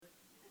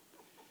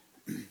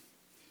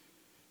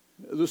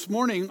This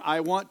morning, I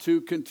want to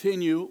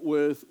continue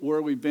with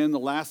where we've been the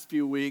last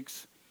few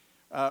weeks,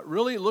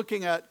 really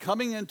looking at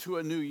coming into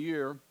a new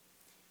year,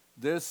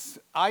 this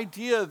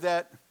idea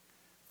that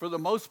for the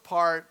most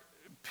part,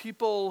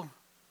 people,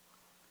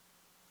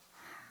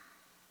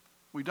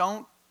 we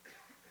don't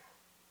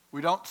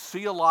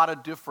see a lot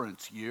of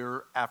difference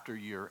year after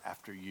year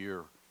after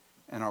year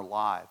in our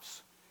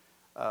lives.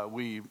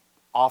 We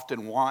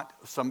often want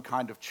some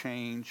kind of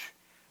change,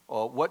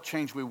 or what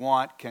change we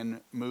want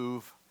can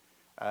move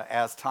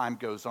as time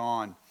goes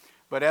on.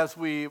 But as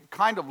we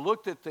kind of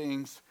looked at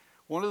things,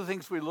 one of the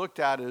things we looked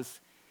at is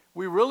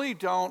we really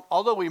don't,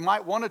 although we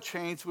might want to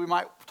change, we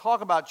might talk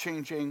about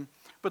changing,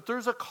 but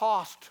there's a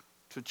cost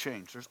to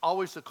change. There's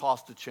always a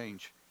cost to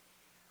change.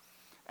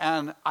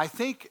 And I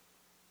think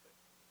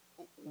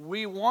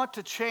we want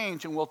to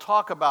change, and we'll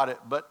talk about it,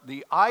 but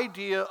the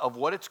idea of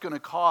what it's going to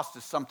cost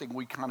is something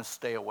we kind of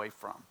stay away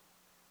from.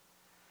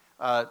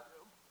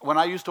 When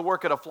I used to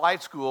work at a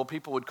flight school,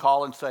 people would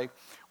call and say,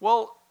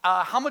 well,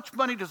 how much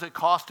money does it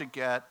cost to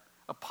get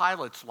a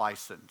pilot's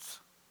license?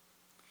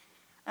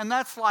 And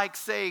that's like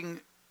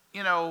saying,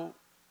 how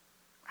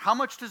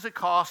much does it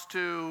cost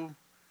to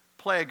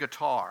play a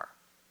guitar?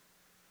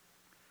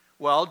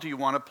 Well, do you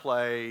want to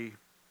play,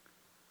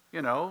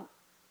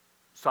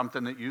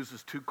 something that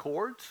uses two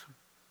chords?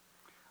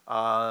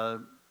 Do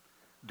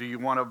you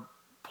want to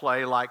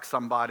play like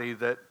somebody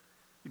that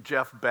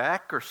Jeff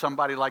Beck or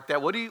somebody like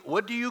that? What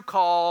do you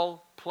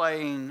call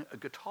playing a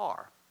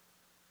guitar?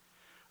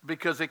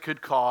 Because it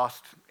could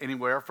cost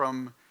anywhere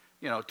from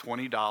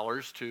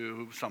 $20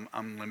 to some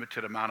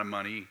unlimited amount of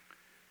money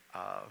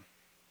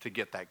to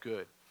get that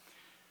good.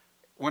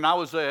 When I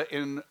was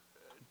in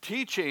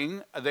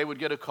teaching, they would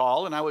get a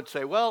call, and I would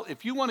say, well,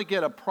 if you want to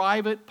get a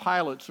private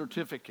pilot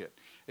certificate,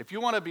 if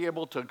you want to be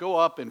able to go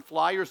up and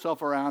fly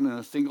yourself around in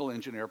a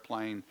single-engine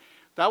airplane,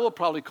 that will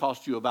probably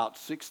cost you about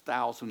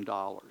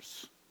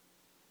 $6,000.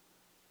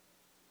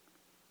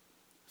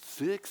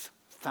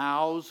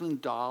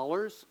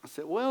 $6,000? I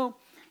said, well,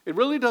 it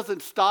really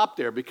doesn't stop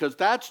there, because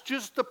that's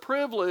just the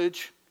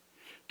privilege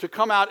to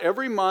come out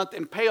every month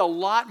and pay a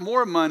lot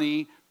more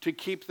money to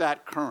keep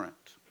that current.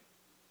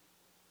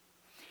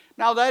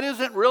 Now, that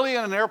isn't really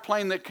an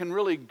airplane that can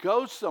really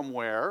go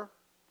somewhere.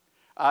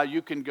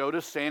 You can go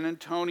to San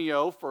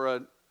Antonio for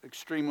an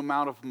extreme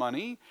amount of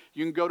money.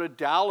 You can go to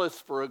Dallas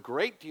for a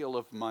great deal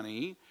of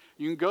money.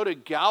 You can go to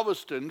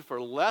Galveston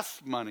for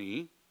less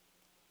money.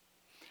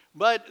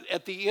 But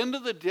at the end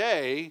of the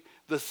day,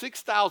 the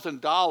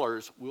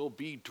 $6,000 will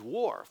be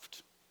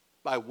dwarfed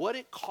by what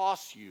it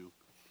costs you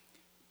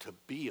to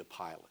be a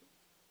pilot.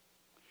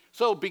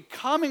 So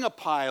becoming a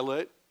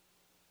pilot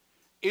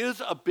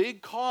is a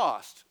big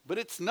cost, but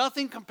it's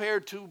nothing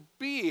compared to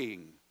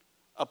being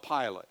a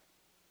pilot.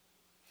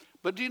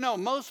 But do you know,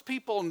 most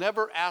people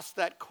never ask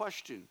that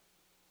question.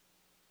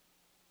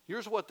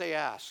 Here's what they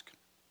ask.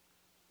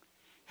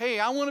 Hey,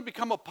 I want to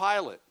become a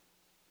pilot.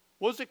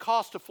 What does it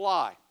cost to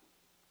fly?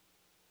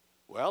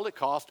 Well, it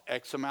costs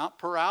X amount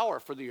per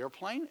hour for the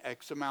airplane,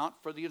 X amount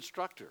for the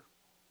instructor.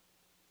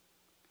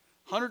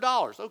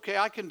 $100. Okay,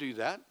 I can do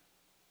that.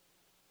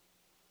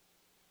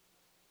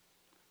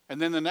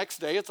 And then the next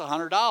day, it's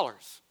 $100.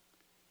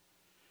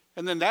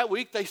 And then that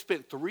week, they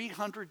spent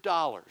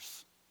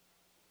 $300.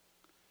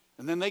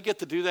 And then they get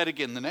to do that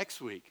again the next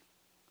week,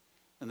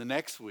 and the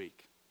next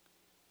week,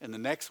 and the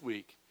next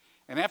week.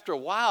 And after a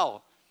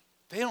while,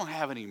 they don't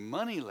have any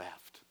money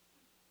left.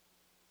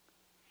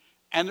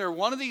 And they're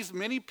one of these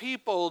many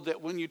people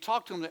that when you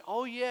talk to them,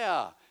 oh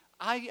yeah,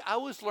 I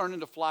was learning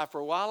to fly for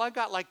a while. I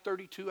got like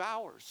 32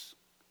 hours.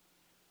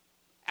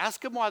 Ask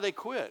them why they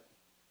quit.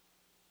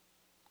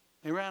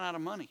 They ran out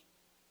of money.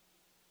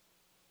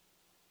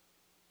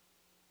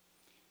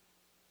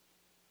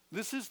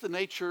 This is the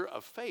nature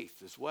of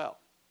faith as well.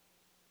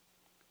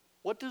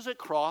 What does it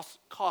cost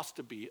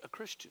to be a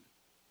Christian?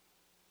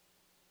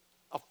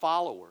 A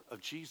follower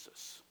of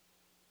Jesus?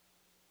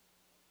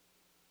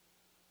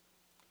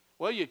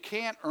 Well, you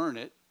can't earn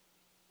it.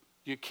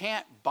 You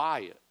can't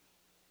buy it.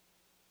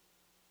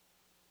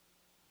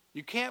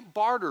 You can't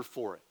barter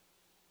for it.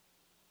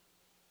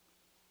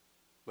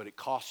 But it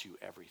costs you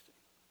everything.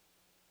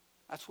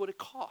 That's what it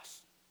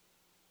costs.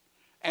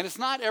 And it's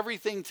not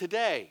everything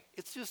today.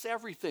 It's just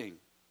everything.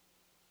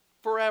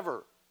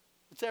 Forever.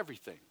 It's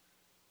everything.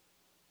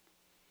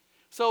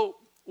 So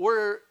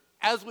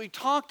as we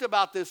talked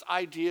about this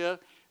idea,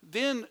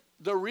 then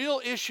the real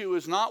issue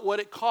is not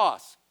what it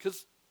costs,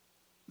 because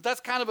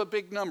that's kind of a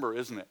big number,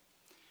 isn't it?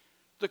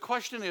 The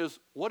question is,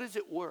 what is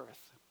it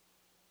worth?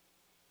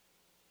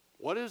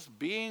 What is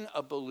being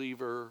a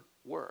believer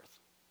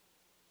worth?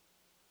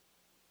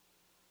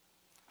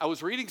 I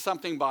was reading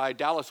something by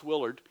Dallas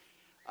Willard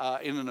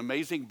in an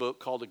amazing book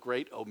called The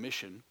Great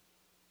Omission.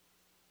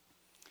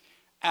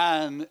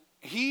 And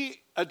he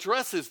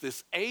addresses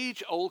this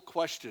age-old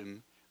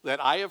question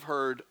that I have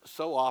heard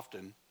so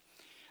often.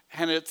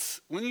 And it's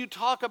when you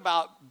talk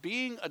about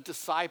being a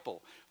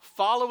disciple,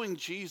 following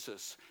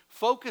Jesus,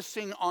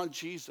 focusing on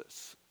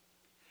Jesus,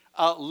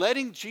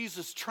 letting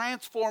Jesus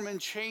transform and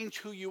change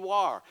who you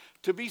are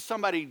to be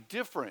somebody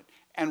different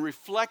and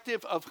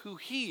reflective of who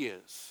he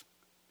is.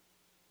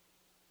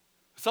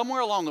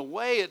 Somewhere along the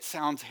way, it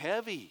sounds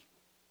heavy.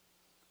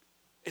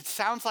 It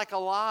sounds like a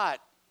lot.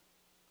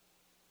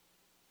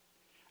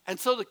 And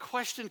so the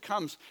question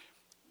comes,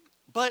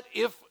 but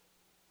if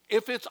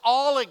it's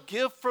all a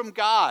gift from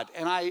God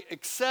and I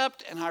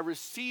accept and I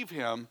receive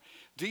him,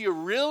 do you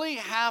really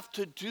have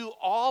to do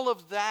all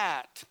of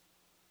that?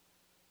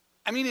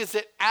 I mean, is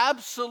it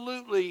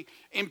absolutely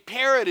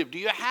imperative? Do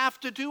you have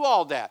to do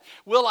all that?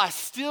 Will I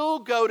still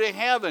go to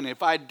heaven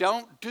if I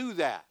don't do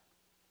that?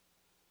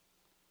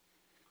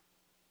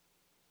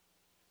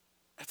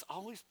 It's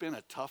always been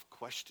a tough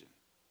question.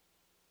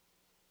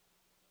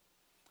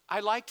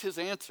 I liked his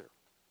answer.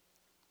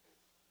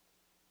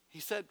 He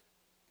said,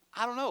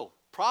 I don't know,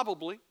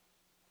 probably.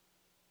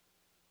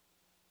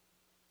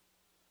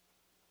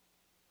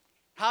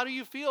 How do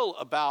you feel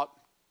about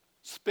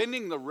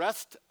spending the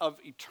rest of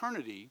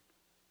eternity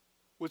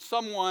with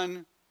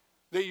someone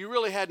that you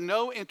really had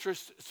no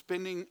interest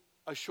spending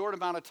a short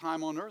amount of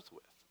time on earth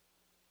with?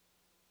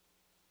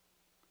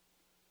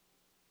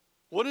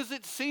 What does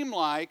it seem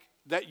like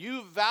that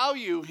you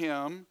value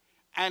him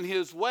and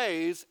his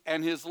ways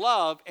and his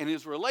love and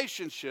his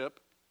relationship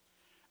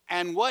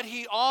and what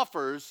he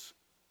offers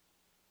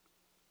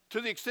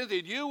to the extent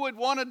that you would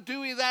want to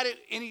do that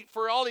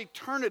for all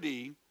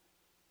eternity,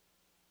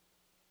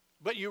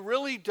 but you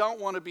really don't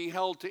want to be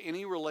held to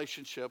any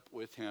relationship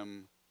with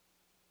him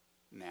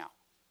now?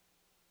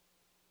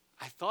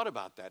 I thought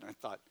about that and I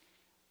thought,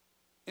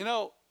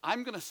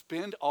 I'm going to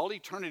spend all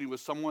eternity with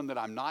someone that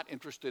I'm not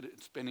interested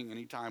in spending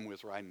any time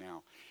with right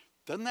now.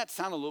 Doesn't that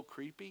sound a little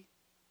creepy?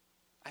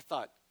 I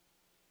thought,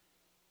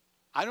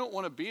 I don't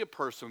want to be a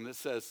person that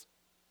says,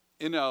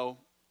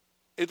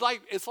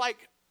 it's like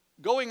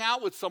going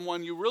out with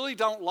someone you really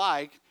don't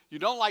like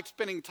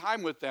spending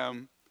time with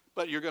them,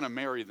 but you're going to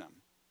marry them.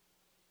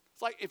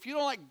 It's like, if you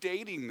don't like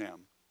dating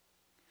them,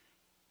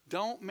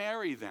 don't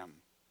marry them.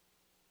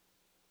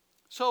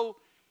 So,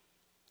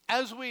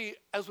 as we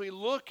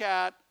look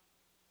at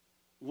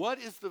what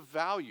is the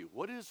value,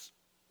 what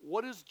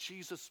does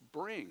Jesus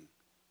bring?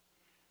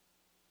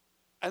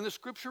 And the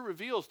scripture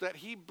reveals that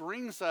he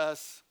brings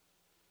us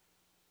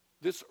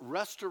this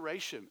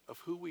restoration of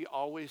who we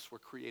always were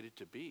created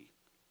to be.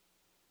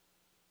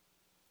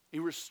 He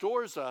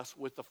restores us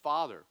with the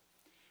Father.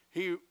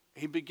 He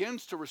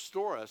begins to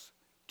restore us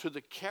to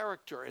the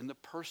character and the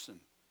person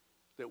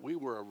that we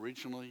were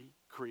originally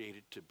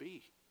created to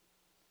be.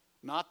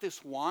 Not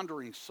this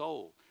wandering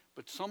soul,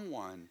 but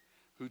someone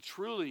who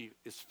truly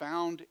is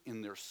found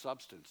in their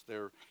substance.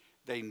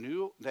 They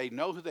know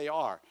who they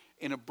are.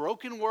 In a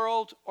broken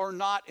world or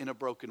not in a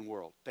broken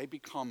world, they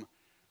become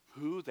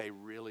who they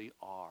really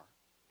are.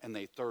 And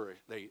they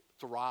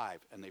thrive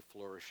and they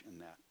flourish in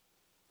that.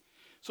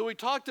 So we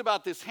talked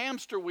about this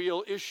hamster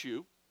wheel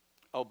issue.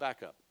 Oh,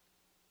 back up.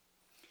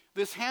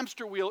 This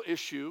hamster wheel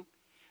issue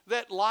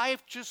that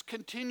life just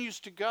continues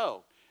to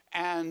go.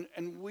 And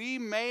we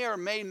may or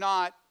may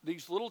not,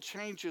 these little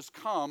changes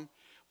come,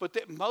 but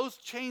that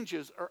most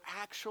changes are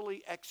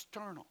actually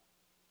external.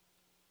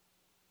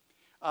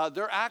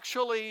 They're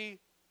actually,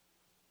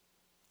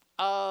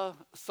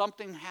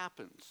 something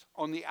happens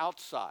on the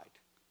outside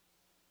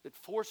that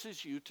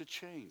forces you to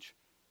change.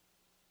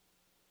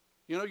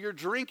 Your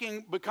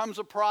drinking becomes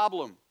a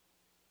problem,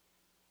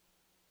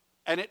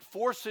 and it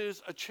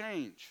forces a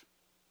change.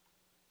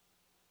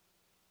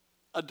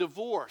 A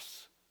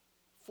divorce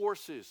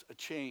forces a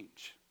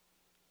change.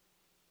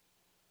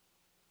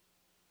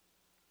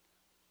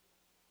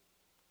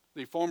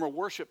 The former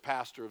worship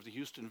pastor of the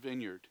Houston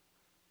Vineyard,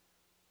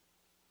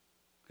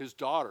 his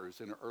daughter is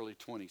in her early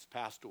 20s,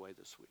 passed away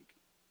this week.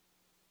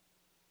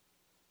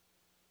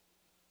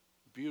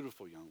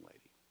 Beautiful young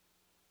lady.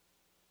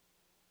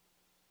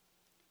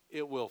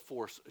 It will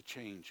force a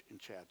change in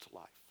Chad's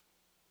life.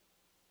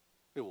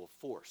 It will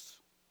force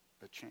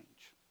a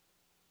change.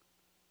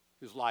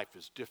 His life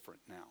is different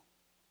now.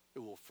 It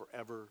will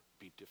forever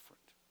be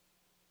different.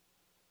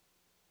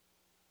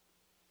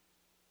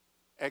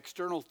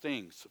 External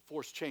things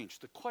force change.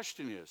 The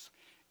question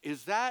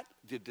is that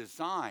the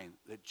design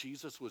that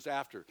Jesus was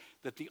after?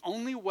 That the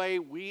only way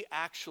we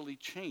actually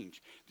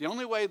change, the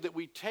only way that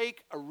we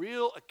take a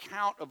real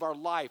account of our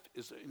life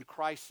is in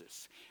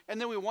crisis. And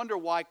then we wonder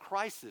why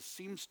crisis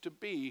seems to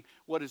be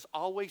what is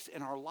always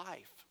in our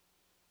life.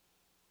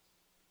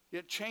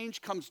 Yet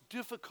change comes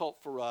difficult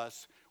for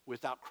us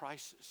without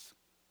crisis.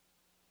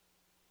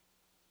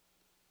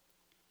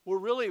 We're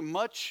really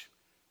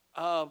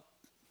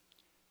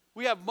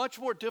we have much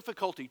more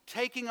difficulty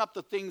taking up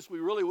the things we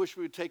really wish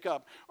we would take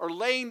up or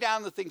laying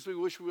down the things we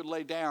wish we would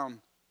lay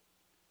down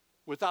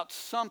without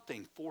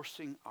something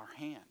forcing our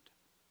hand.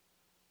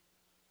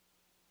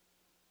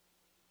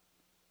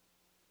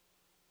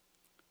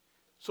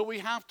 So we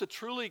have to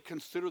truly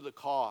consider the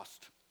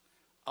cost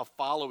of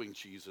following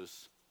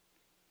Jesus,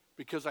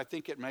 because I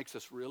think it makes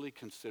us really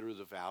consider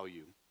the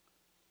value.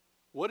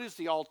 What is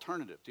the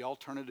alternative? The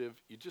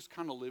alternative, you just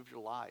kind of live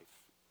your life.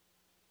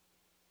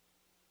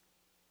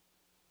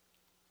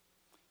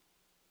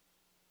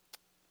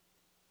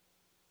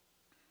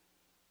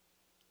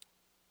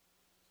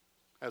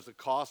 Has the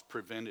cost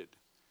prevented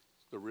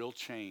the real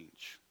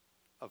change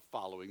of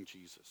following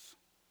Jesus?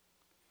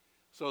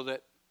 So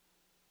that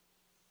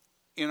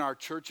in our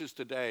churches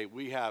today,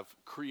 we have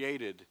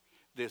created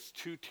this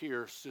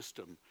two-tier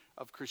system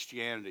of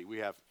Christianity. We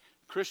have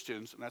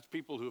Christians, and that's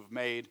people who have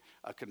made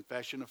a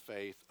confession of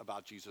faith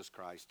about Jesus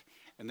Christ.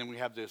 And then we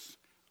have this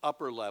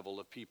upper level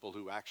of people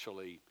who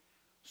actually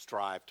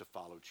strive to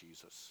follow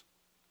Jesus.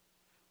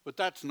 But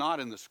that's not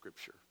in the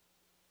Scripture.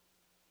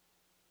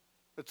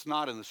 It's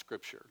not in the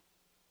Scripture.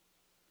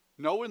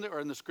 Nowhere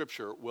in the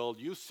Scripture will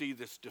you see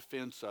this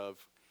defense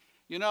of,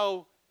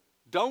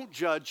 don't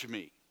judge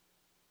me.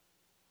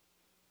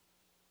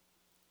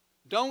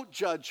 Don't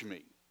judge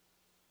me.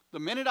 The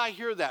minute I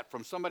hear that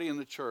from somebody in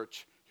the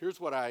church, here's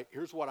what I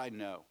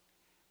know.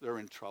 They're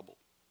in trouble.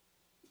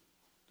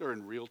 They're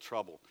in real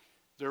trouble.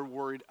 They're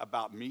worried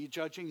about me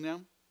judging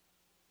them.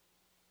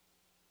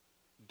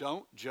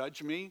 Don't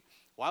judge me.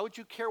 Why would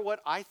you care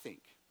what I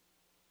think?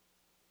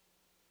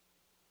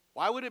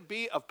 Why would it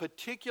be of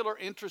particular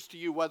interest to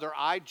you whether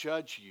I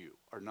judge you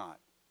or not?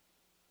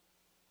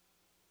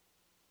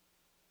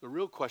 The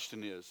real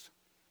question is,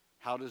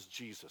 how does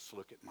Jesus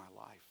look at my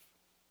life?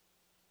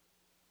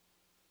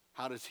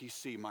 How does he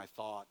see my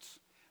thoughts,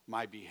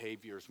 my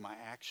behaviors, my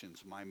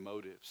actions, my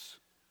motives?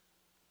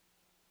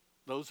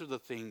 Those are the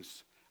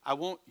things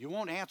you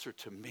won't answer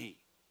to me.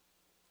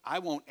 I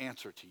won't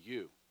answer to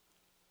you.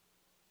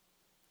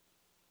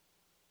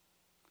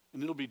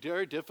 And it'll be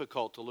very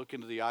difficult to look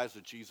into the eyes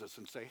of Jesus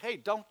and say, hey,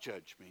 don't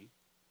judge me.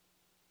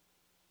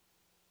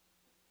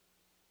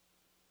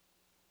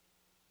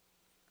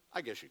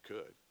 I guess you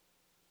could.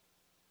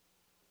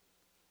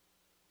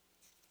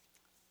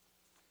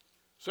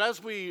 So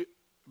as we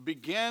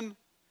begin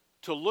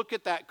to look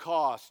at that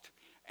cost,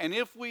 and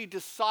if we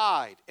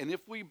decide and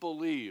if we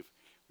believe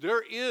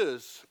there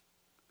is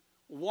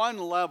one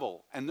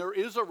level and there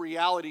is a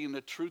reality and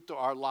the truth to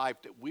our life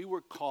that we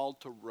were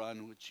called to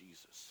run with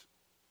Jesus,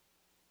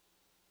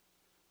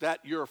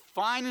 that your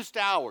finest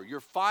hour, your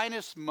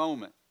finest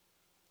moment,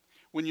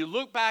 when you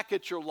look back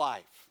at your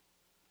life,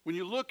 when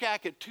you look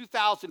back at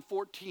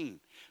 2014,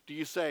 do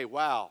you say,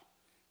 wow,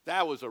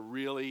 that was a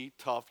really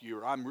tough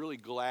year. I'm really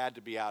glad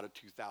to be out of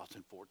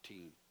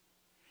 2014.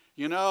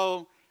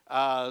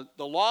 The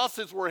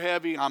losses were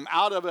heavy. I'm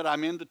out of it.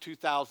 I'm into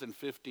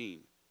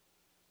 2015.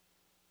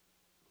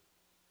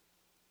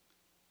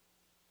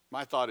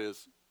 My thought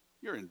is,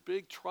 you're in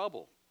big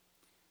trouble.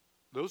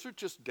 Those are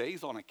just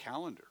days on a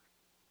calendar.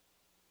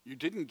 You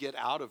didn't get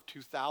out of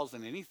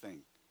 2000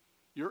 anything.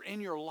 You're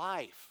in your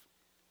life.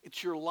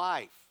 It's your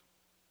life.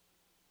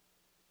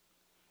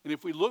 And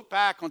if we look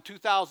back on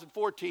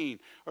 2014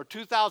 or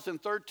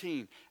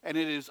 2013 and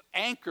it is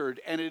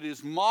anchored and it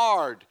is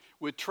marred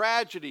with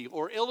tragedy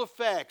or ill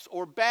effects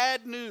or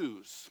bad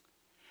news,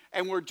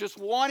 and we're just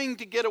wanting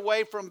to get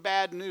away from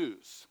bad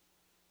news,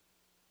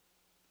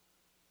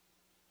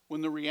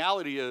 when the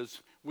reality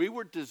is we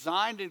were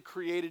designed and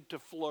created to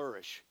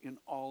flourish in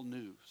all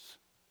news.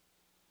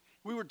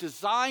 We were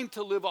designed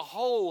to live a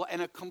whole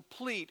and a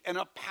complete and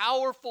a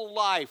powerful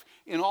life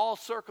in all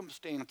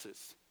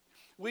circumstances.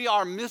 We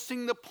are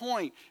missing the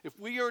point. If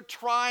we are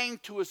trying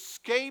to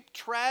escape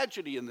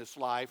tragedy in this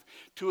life,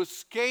 to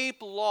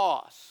escape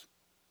loss,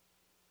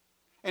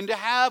 and to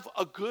have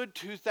a good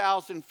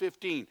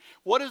 2015.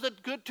 What does a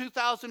good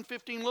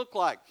 2015 look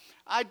like?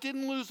 I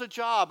didn't lose a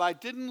job. I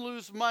didn't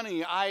lose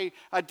money. I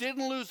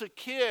didn't lose a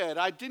kid.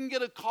 I didn't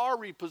get a car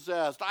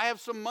repossessed. I have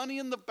some money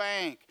in the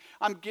bank.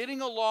 I'm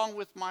getting along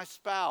with my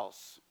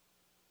spouse.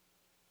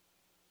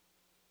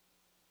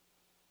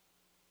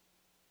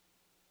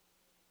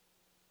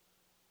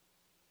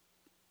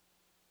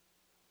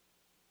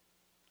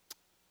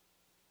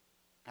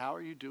 How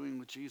are you doing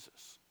with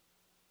Jesus?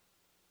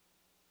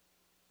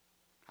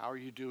 How are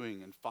you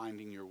doing in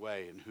finding your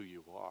way and who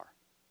you are?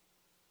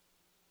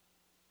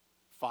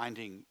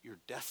 Finding your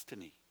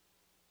destiny,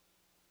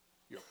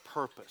 your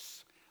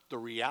purpose. The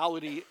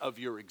reality of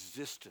your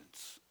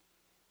existence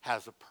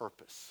has a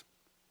purpose.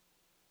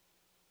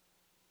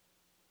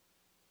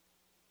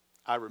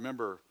 I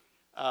remember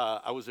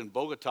I was in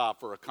Bogota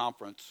for a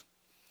conference.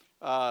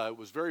 It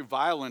was very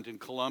violent in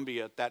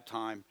Colombia at that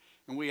time.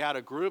 And we had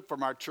a group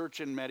from our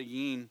church in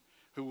Medellin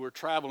who were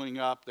traveling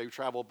up. They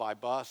traveled by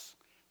bus.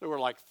 There were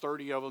like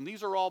 30 of them.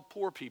 These are all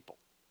poor people.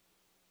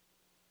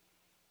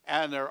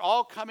 And they're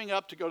all coming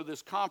up to go to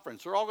this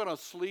conference. They're all going to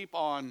sleep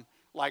on,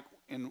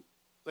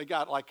 they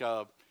got like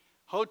a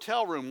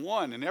hotel room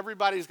one, and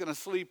everybody's going to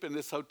sleep in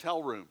this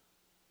hotel room.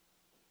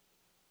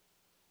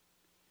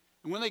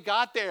 And when they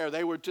got there,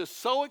 they were just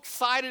so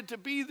excited to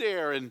be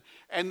there, and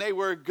they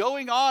were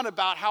going on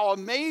about how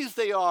amazed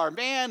they are.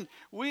 Man,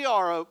 we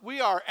are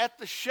at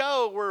the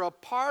show. We're a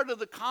part of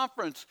the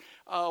conference.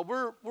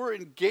 We're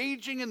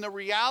engaging in the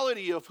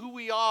reality of who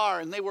we are,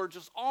 and they were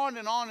just on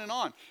and on and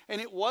on. And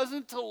it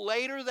wasn't till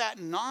later that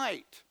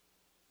night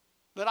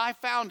that I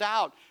found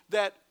out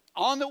that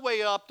on the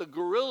way up, the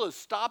guerrillas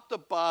stopped the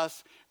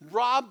bus,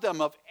 robbed them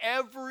of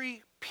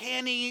every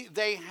penny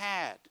they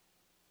had.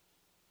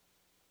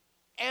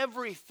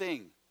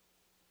 Everything.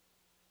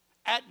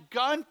 At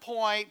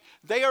gunpoint,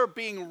 they are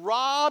being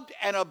robbed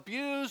and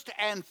abused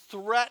and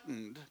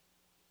threatened.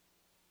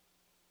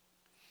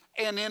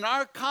 And in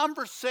our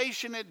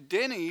conversation at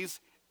Denny's,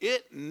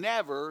 it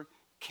never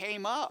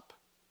came up.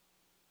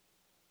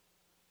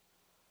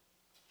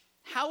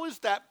 How is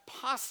that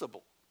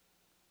possible?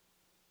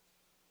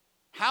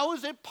 How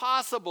is it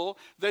possible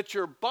that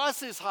your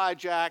bus is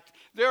hijacked?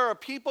 There are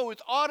people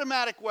with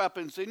automatic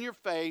weapons in your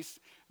face.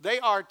 They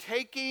are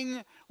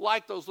taking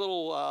like those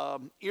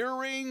little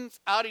earrings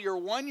out of your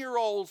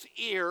 1-year-old's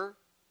ear.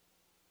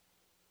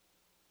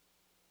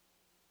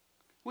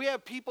 We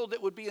have people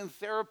that would be in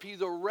therapy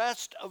the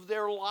rest of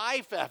their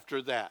life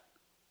after that.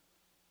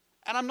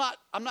 And I'm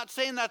not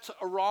saying that's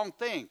a wrong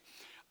thing.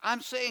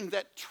 I'm saying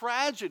that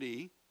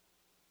tragedy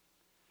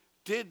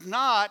did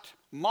not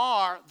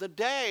mar the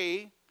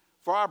day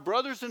for our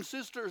brothers and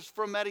sisters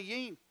from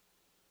Medellin.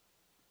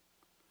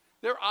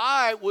 Their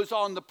eye was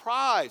on the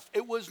prize.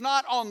 It was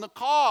not on the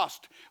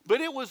cost,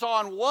 but it was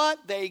on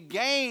what they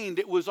gained.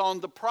 It was on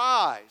the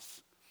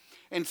prize.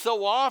 And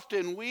so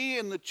often we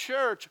in the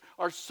church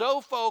are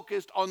so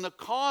focused on the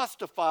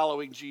cost of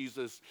following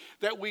Jesus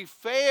that we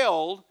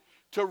failed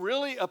to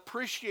really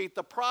appreciate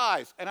the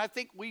prize. And I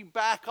think we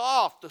back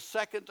off the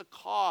second the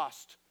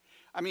cost.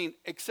 I mean,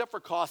 except for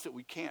costs that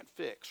we can't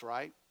fix,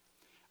 right?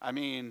 I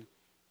mean,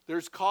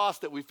 there's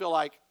costs that we feel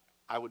like,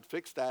 I would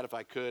fix that if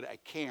I could. I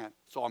can't,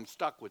 so I'm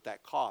stuck with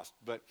that cost.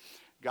 But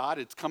God,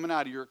 it's coming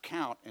out of your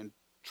account, and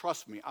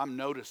trust me, I'm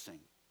noticing.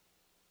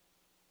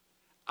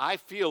 I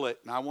feel it,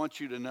 and I want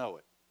you to know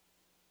it.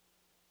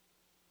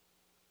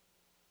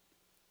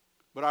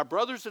 But our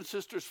brothers and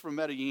sisters from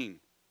Medellin,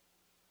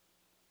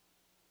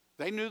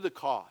 they knew the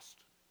cost.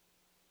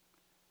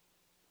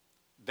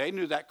 They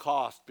knew that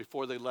cost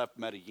before they left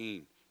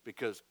Medellin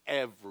because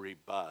every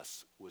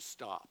bus was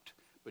stopped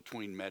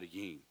between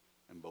Medellin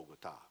and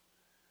Bogota.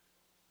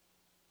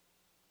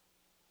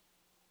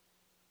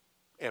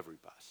 Every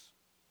bus.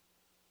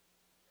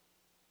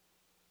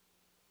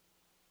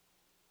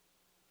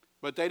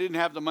 But they didn't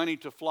have the money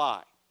to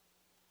fly.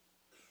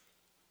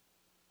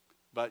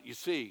 But you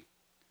see,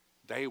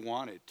 they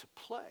wanted to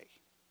play.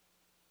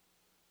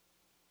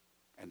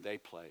 And they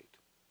played.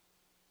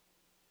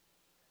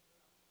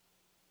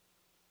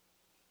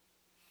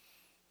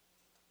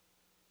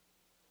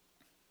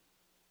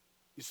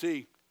 You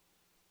see,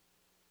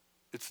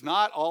 it's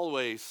not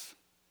always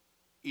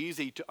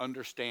easy to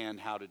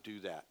understand how to do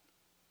that.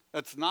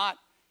 That's not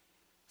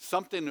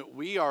something that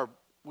we are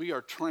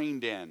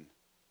trained in.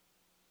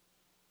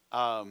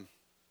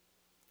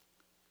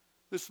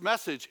 This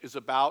message is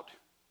about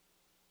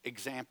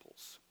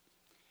examples.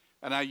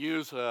 And I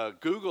use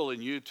Google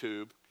and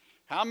YouTube.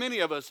 How many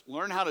of us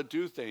learn how to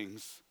do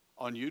things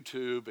on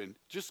YouTube and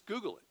just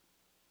Google it?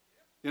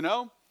 You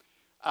know?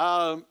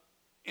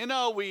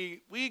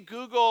 We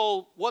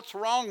Google what's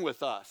wrong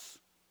with us.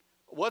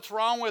 What's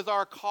wrong with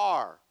our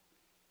car?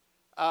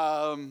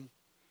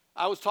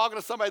 I was talking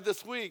to somebody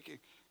this week.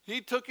 He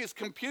took his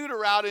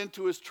computer out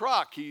into his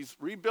truck. He's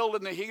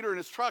rebuilding the heater in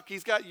his truck.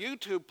 He's got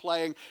YouTube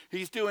playing.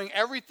 He's doing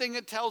everything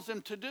it tells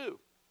him to do.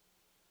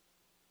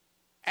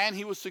 And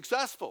he was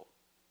successful.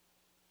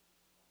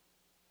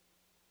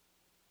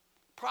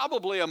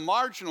 Probably a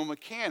marginal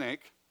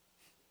mechanic.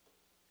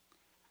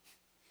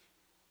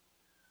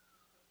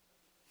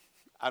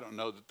 I don't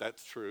know that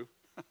that's true.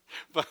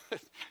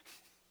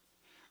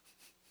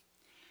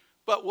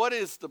 But what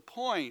is the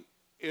point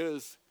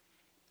is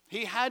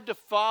he had to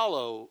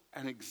follow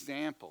an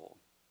example.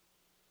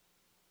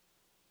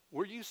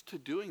 We're used to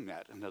doing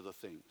that in other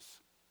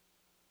things.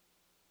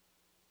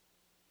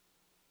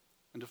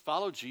 And to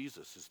follow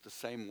Jesus is the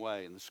same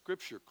way. And the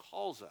scripture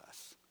calls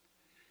us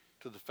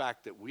to the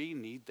fact that we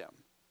need them.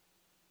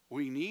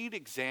 We need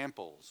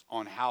examples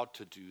on how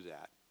to do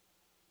that.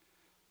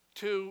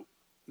 To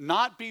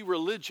not be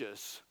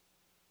religious,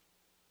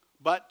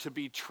 but to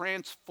be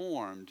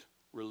transformed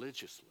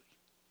religiously.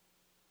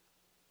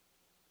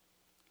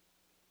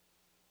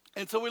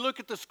 And so we look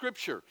at the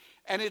scripture,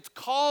 and it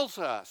calls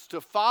us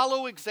to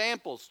follow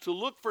examples, to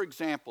look for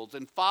examples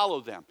and follow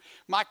them.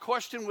 My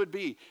question would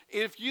be,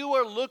 if you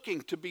are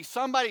looking to be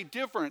somebody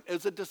different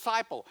as a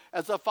disciple,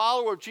 as a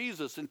follower of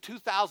Jesus in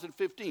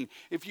 2015,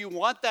 if you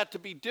want that to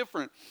be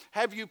different,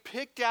 have you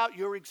picked out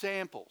your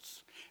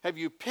examples? Have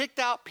you picked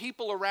out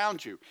people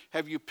around you?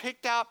 Have you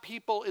picked out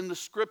people in the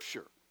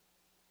scripture?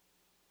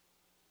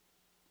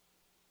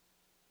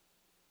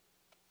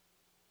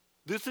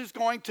 This is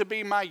going to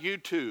be my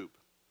YouTube.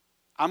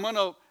 I'm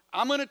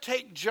going to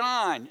take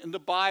John in the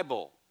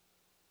Bible.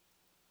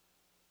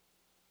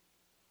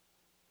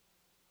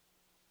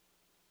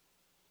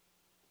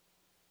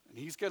 And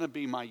he's going to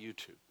be my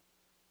YouTube.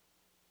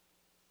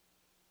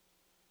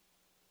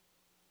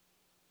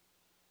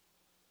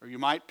 Or you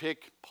might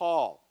pick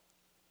Paul.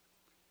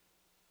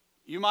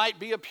 You might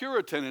be a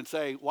Puritan and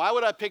say, why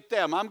would I pick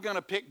them? I'm going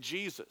to pick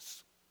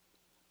Jesus.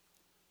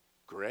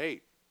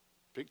 Great.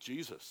 Pick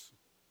Jesus.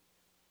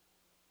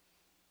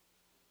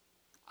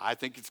 I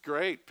think it's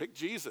great. Pick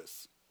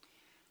Jesus.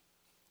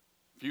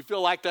 If you feel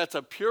like that's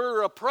a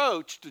pure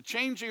approach to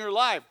changing your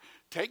life,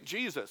 take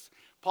Jesus.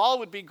 Paul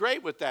would be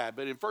great with that.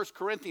 But in 1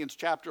 Corinthians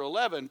chapter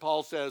 11,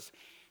 Paul says,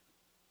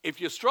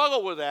 if you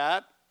struggle with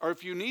that, or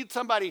if you need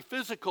somebody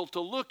physical to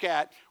look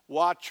at,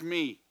 watch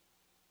me.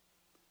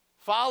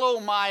 Follow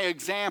my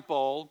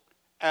example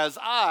as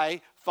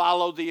I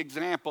follow the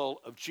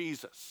example of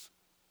Jesus.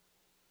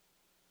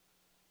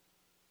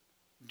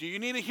 Do you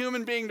need a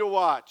human being to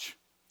watch?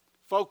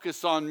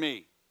 Focus on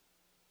me.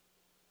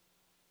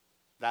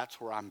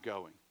 That's where I'm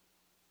going.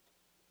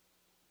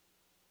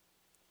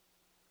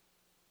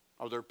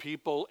 Are there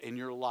people in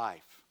your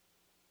life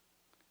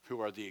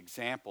who are the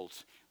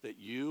examples that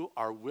you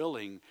are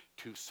willing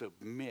to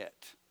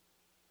submit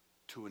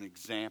to an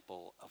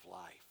example of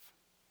life?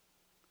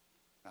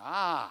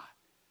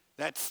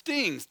 That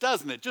stings,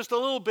 doesn't it? Just a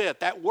little bit.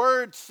 That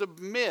word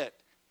submit.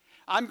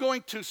 I'm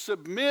going to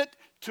submit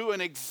to an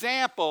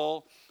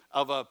example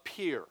of a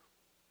peer.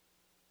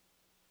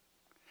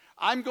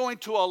 I'm going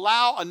to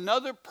allow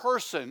another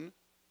person,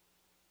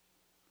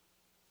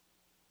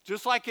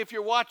 just like if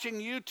you're watching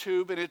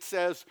YouTube and it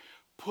says,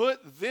 put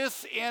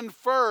this in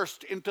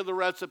first into the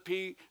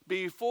recipe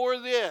before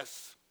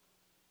this.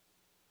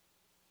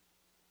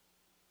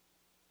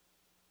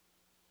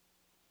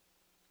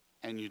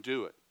 And you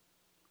do it.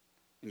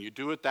 And you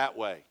do it that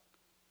way.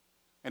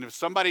 And if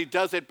somebody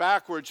does it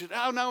backwards,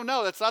 oh,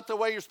 no, that's not the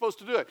way you're supposed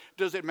to do it.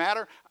 Does it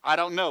matter? I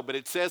don't know, but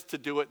it says to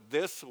do it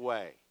this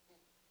way.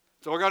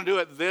 So we're going to do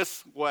it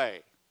this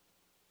way.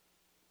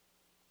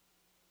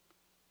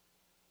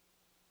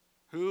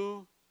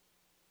 Who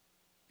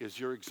is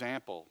your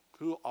example?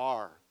 Who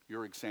are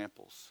your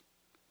examples?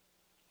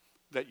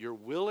 That you're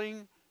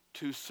willing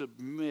to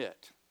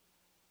submit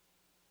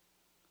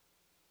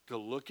to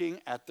looking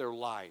at their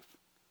life,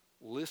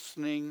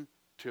 listening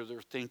to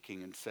their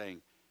thinking and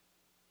saying,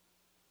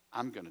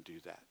 I'm going to do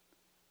that.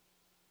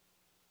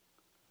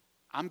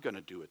 I'm going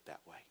to do it that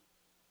way.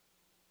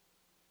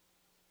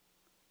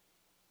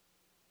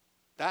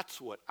 That's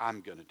what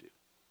I'm going to do.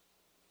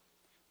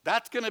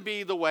 That's going to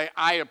be the way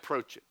I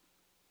approach it.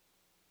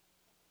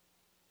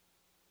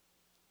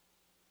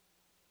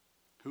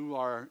 Who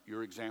are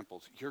your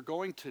examples? You're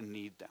going to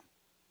need them.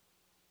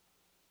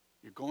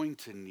 You're going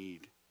to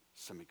need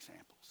some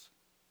examples.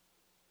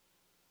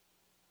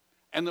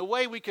 And the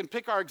way we can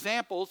pick our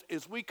examples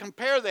is we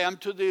compare them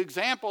to the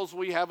examples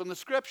we have in the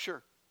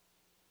Scripture.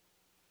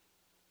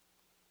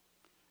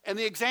 And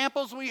the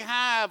examples we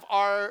have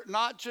are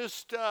not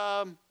just,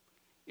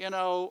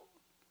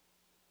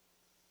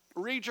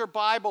 read your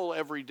Bible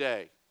every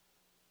day.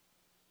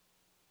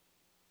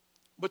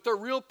 But they're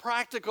real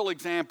practical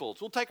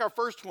examples. We'll take our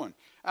first one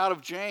out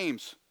of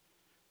James.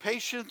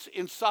 Patience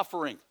in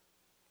suffering.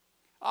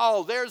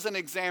 Oh, there's an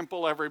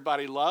example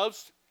everybody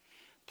loves.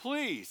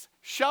 Please,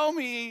 show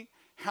me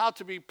how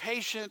to be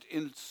patient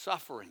in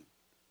suffering.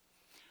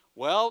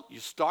 Well, you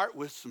start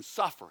with some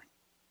suffering.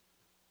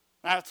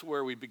 That's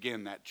where we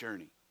begin that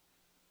journey.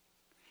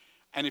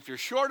 And if you're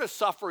short of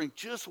suffering,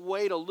 just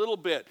wait a little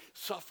bit.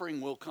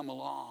 Suffering will come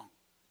along.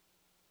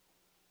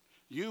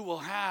 You will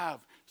have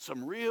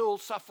some real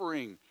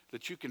suffering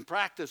that you can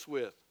practice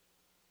with.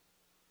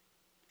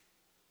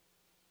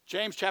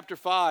 James chapter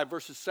 5,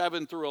 verses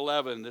 7 through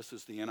 11. This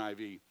is the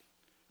NIV.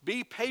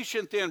 Be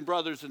patient then,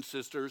 brothers and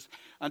sisters,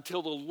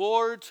 until the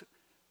Lord's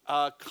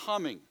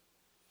coming.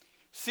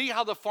 See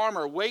how the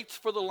farmer waits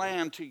for the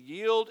land to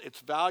yield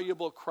its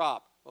valuable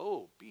crop.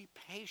 Oh, be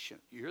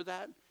patient. You hear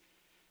that?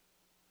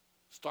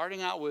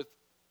 Starting out with,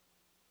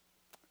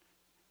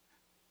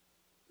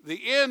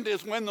 the end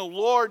is when the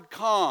Lord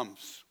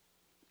comes.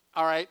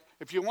 All right?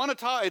 If you want to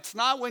talk, it's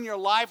not when your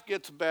life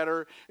gets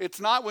better.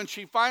 It's not when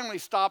she finally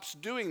stops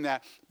doing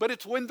that. But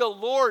it's when the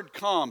Lord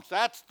comes.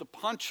 That's the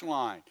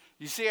punchline.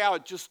 You see how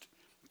it just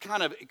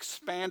kind of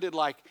expanded,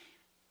 like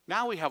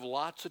now we have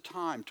lots of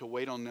time to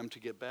wait on them to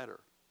get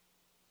better.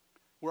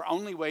 We're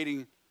only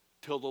waiting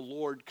till the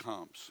Lord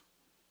comes.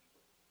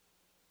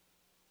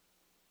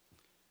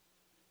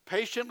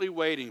 Patiently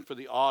waiting for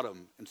the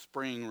autumn and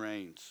spring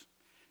rains.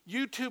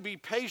 You too be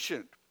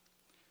patient.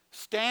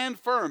 Stand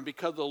firm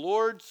because the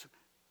Lord's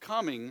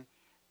coming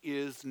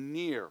is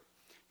near.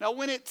 Now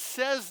when it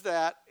says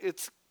that,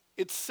 it's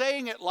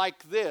saying it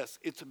like this.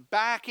 It's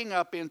backing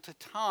up into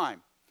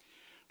time.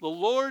 The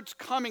Lord's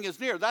coming is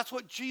near. That's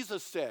what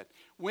Jesus said.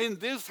 When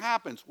this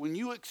happens, when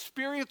you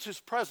experience His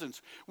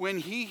presence, when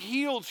He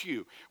heals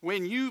you,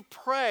 when you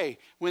pray,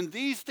 when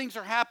these things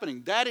are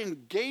happening, that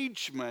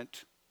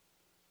engagement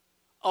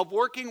of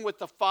working with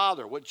the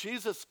Father, what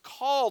Jesus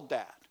called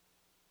that,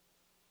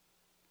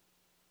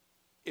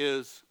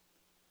 is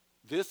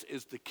this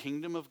is the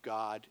kingdom of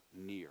God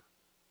near.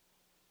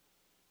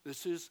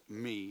 This is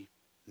me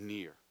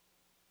near.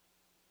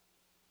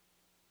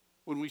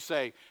 When we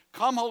say,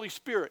 come Holy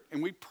Spirit,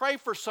 and we pray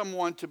for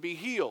someone to be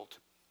healed.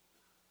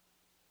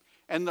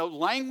 And the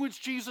language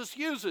Jesus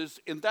uses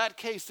in that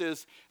case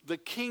is the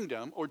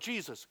kingdom, or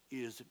Jesus,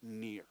 is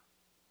near.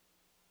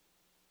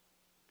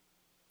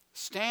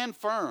 Stand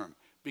firm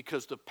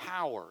because the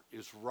power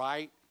is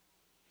right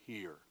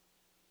here.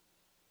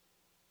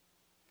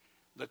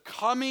 The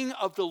coming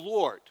of the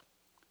Lord,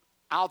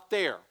 out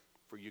there,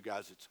 for you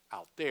guys it's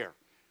out there,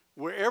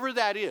 wherever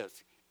that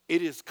is,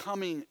 it is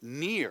coming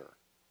near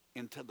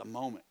into the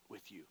moment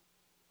with you.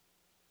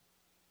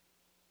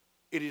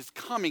 It is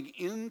coming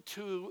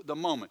into the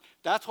moment.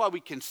 That's why we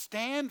can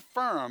stand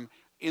firm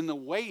in the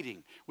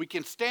waiting. We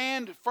can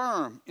stand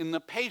firm in the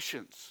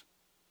patience.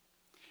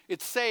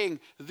 It's saying,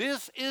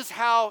 this is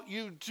how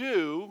you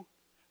do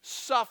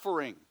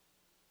suffering.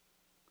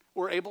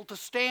 We're able to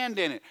stand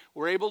in it.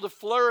 We're able to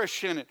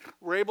flourish in it.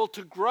 We're able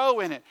to grow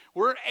in it.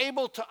 We're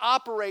able to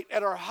operate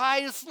at our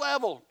highest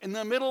level in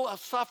the middle of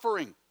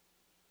suffering.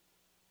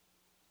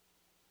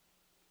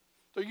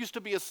 There used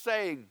to be a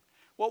saying,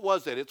 what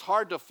was it? It's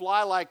hard to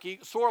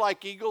soar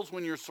like eagles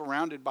when you're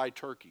surrounded by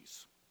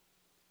turkeys.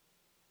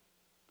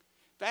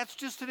 That's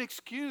just an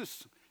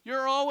excuse.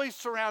 You're always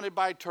surrounded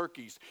by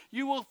turkeys.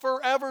 You will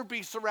forever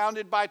be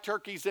surrounded by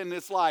turkeys in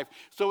this life.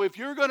 So if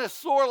you're going to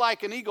soar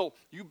like an eagle,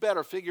 you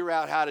better figure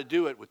out how to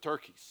do it with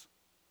turkeys.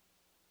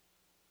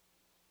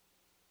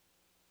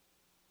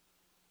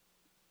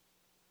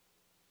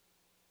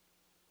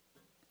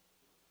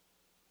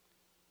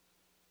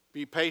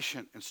 Be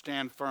patient and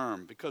stand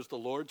firm, because the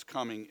Lord's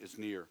coming is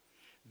near.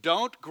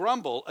 Don't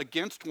grumble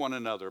against one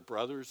another,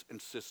 brothers and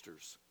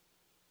sisters.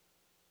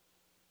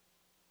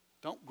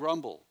 Don't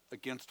grumble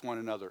against one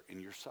another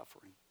in your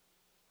suffering,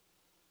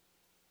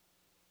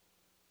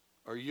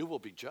 or you will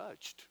be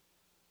judged.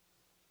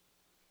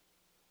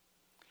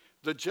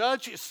 The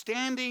judge is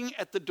standing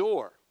at the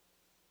door.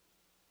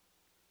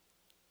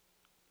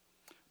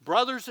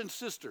 Brothers and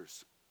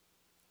sisters,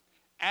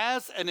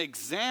 as an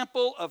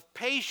example of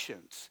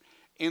patience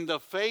in the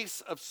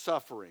face of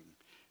suffering,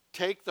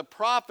 take the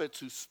prophets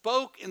who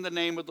spoke in the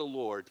name of the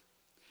Lord.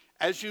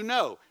 As you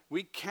know,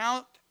 we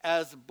count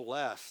as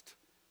blessed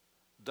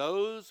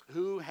those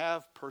who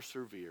have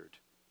persevered.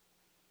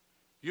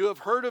 You have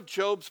heard of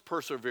Job's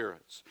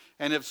perseverance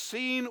and have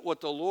seen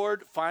what the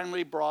Lord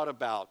finally brought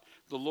about.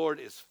 The Lord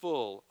is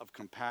full of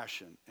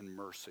compassion and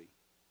mercy.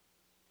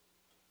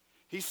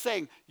 He's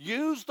saying,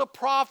 use the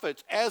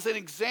prophets as an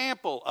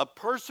example of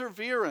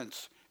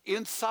perseverance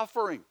in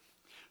suffering.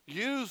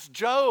 Use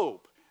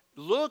Job.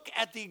 Look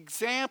at the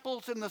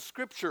examples in the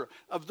scripture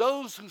of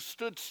those who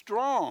stood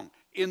strong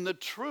in the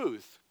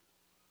truth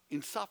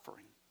in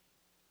suffering.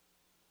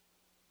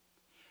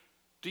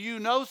 Do you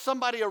know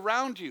somebody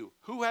around you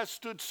who has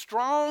stood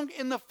strong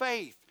in the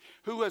faith,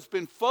 who has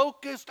been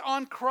focused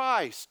on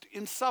Christ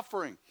in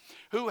suffering,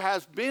 who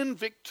has been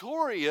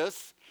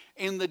victorious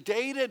in the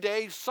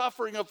day-to-day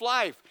suffering of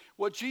life?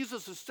 What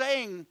Jesus is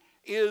saying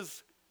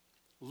is,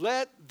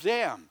 let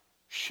them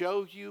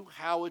show you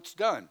how it's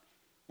done.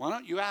 Why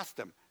don't you ask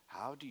them,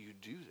 how do you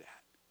do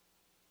that?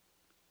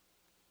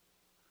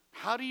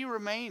 How do you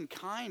remain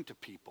kind to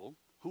people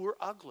who are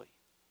ugly?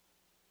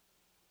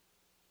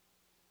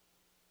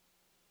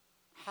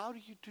 How do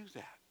you do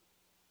that?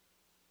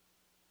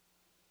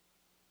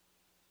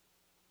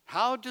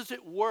 How does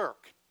it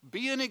work?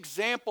 Be an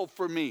example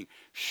for me.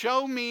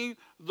 Show me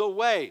the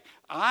way.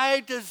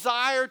 I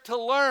desire to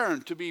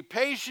learn to be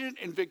patient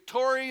and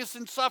victorious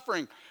in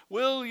suffering.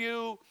 Will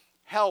you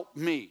help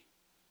me?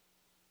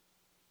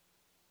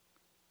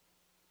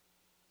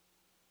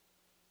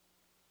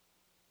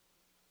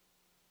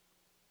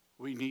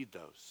 We need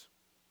those.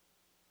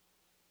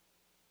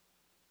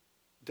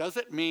 Does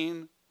it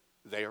mean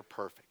they are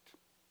perfect?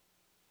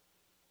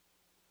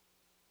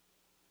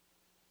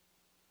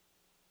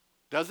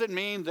 Doesn't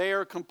mean they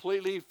are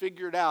completely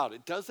figured out.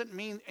 It doesn't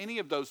mean any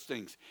of those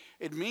things.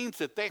 It means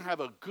that they have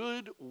a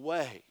good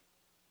way,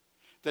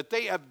 that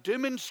they have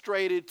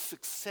demonstrated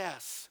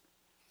success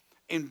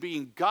in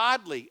being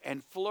godly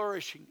and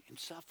flourishing in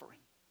suffering.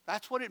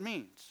 That's what it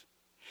means.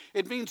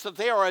 It means that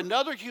they are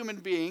another human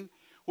being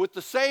with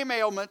the same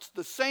ailments,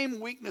 the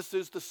same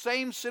weaknesses, the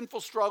same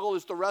sinful struggle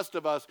as the rest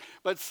of us,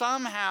 but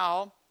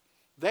somehow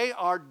they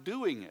are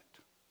doing it.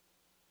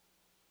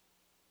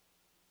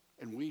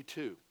 And we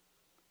too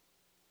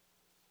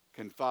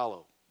can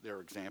follow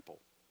their example.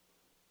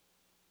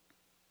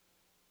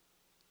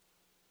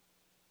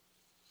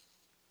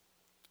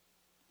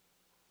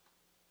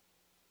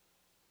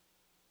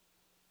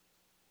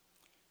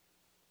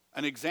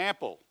 An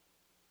example: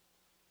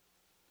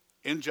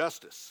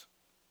 injustice.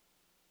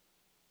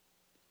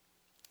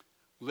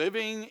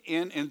 Living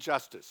in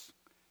injustice.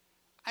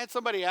 I had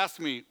somebody ask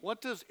me,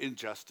 what does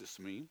injustice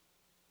mean?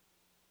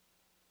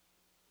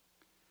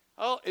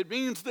 Oh, it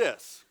means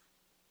this.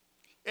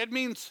 It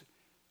means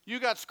you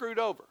got screwed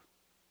over.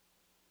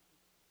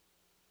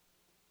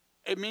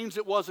 It means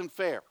it wasn't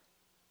fair.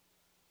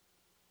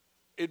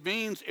 It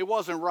means it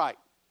wasn't right.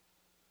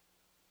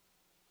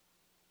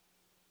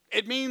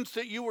 It means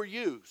that you were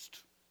used.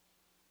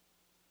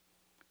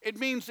 It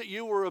means that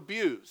you were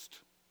abused.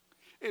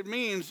 It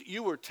means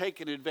you were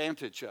taken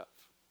advantage of.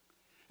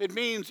 It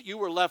means you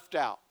were left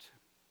out.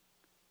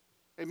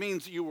 It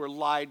means you were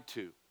lied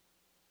to.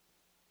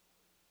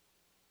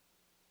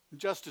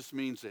 Justice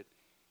means that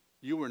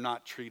you were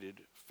not treated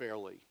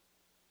fairly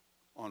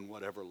on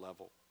whatever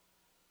level.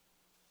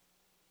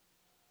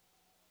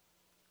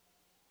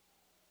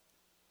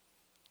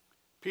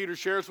 Peter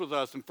shares with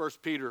us in 1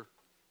 Peter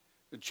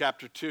in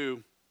chapter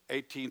 2,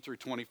 18 through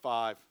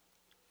 25.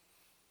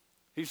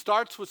 He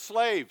starts with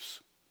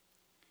slaves.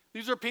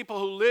 These are people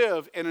who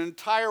live in an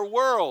entire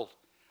world.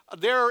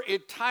 Their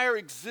entire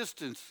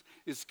existence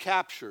is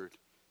captured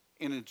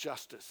in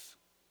injustice.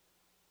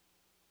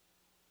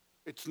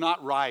 It's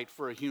not right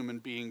for a human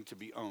being to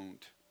be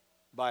owned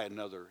by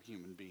another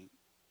human being.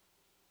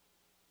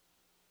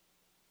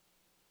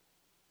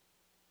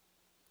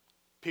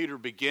 Peter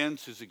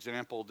begins his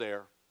example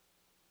there.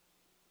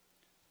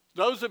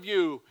 Those of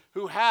you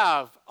who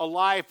have a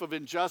life of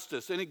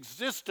injustice, an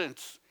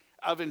existence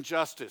of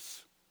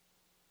injustice,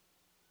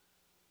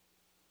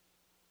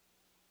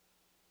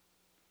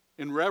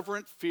 in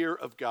reverent fear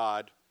of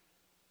God,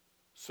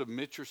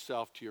 submit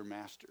yourself to your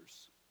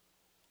masters.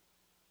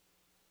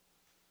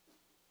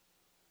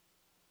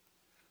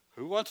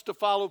 Who wants to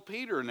follow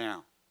Peter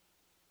now?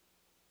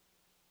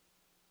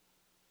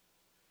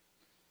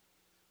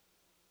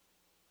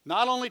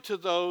 Not only to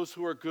those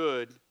who are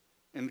good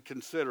and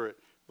considerate,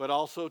 but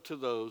also to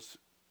those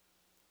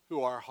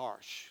who are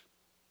harsh.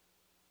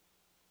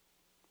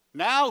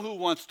 Now who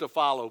wants to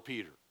follow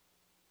Peter?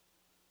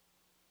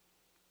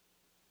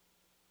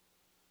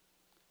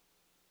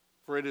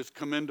 For it is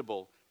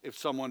commendable if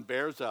someone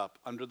bears up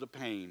under the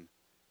pain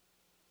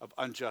of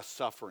unjust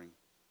suffering,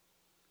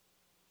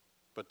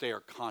 but they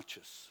are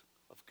conscious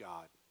of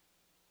God.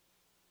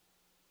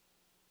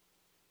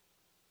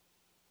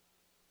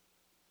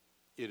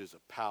 It is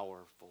a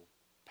powerful,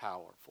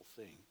 powerful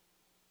thing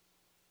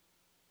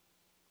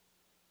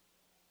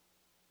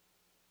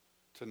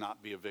to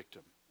not be a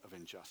victim of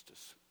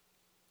injustice,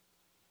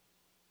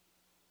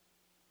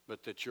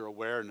 but that your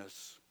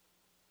awareness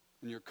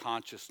and your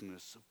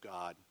consciousness of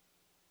God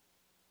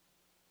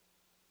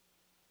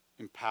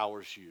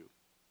empowers you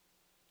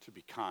to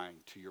be kind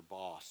to your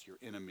boss, your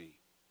enemy,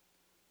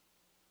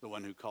 the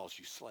one who calls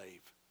you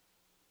slave,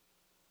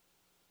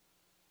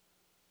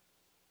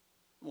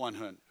 one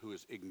who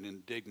is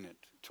indignant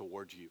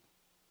toward you,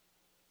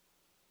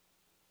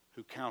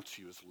 who counts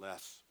you as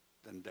less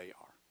than they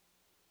are.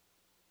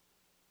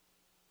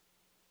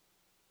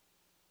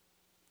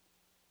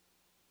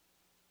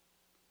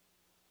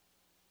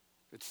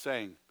 It's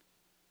saying,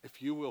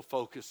 if you will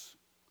focus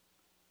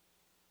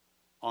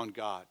on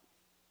God,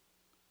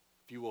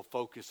 if you will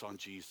focus on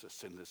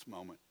Jesus in this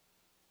moment,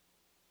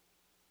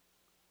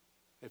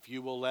 if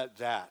you will let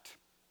that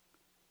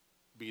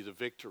be the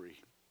victory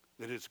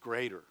that is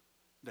greater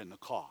than the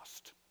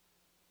cost,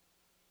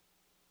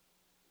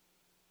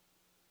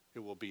 it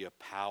will be a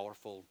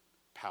powerful,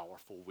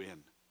 powerful win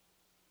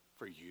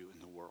for you in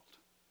the world.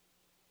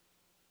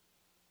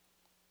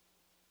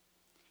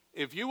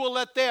 If you will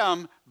let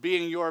them,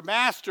 being your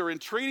master and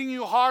treating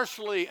you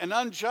harshly and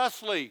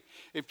unjustly,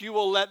 if you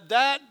will let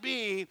that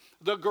be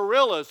the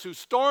guerrillas who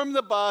storm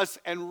the bus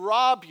and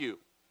rob you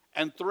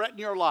and threaten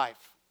your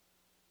life,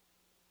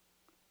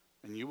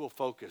 then you will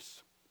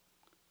focus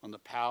on the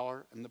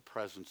power and the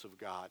presence of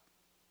God.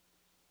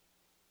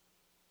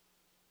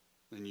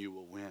 Then you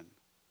will win.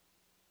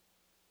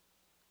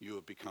 You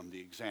have become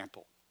the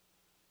example.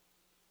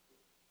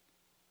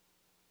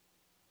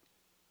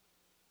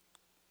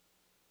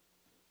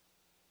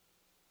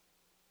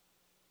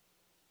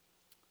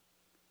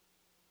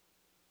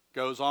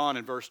 Goes on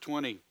in verse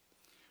 20.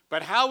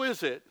 But how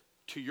is it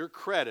to your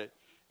credit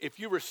if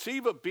you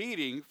receive a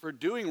beating for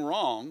doing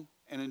wrong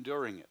and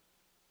enduring it?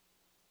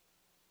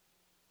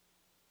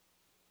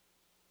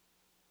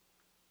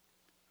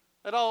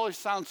 That always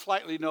sounds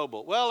slightly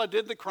noble. Well, I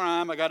did the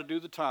crime, I got to do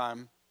the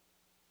time.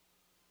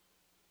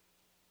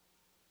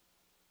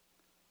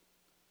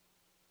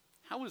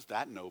 How is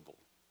that noble?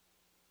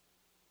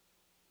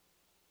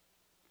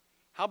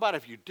 How about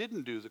if you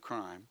didn't do the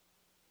crime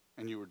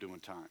and you were doing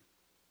time?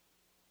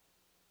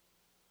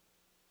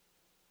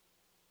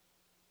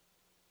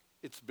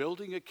 It's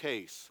building a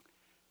case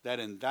that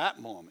in that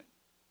moment,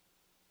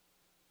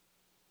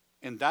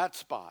 in that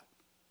spot,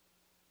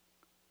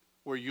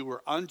 where you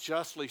were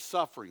unjustly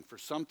suffering for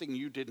something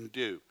you didn't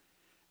do,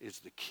 is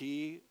the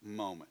key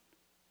moment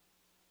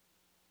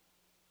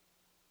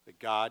that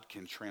God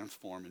can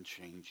transform and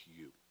change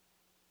you.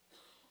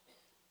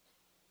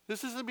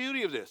 This is the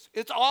beauty of this.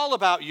 It's all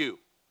about you.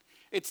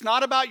 It's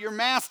not about your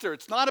master.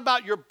 It's not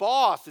about your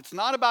boss. It's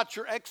not about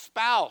your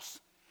ex-spouse.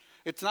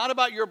 It's not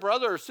about your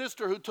brother or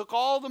sister who took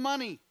all the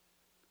money.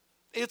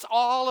 It's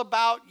all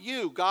about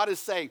you. God is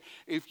saying,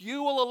 if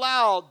you will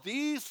allow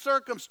these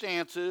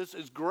circumstances,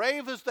 as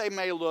grave as they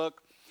may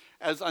look,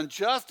 as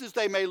unjust as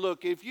they may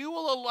look, if you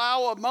will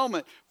allow a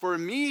moment for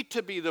me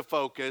to be the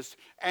focus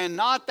and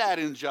not that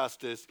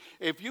injustice,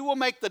 if you will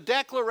make the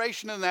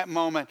declaration in that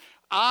moment,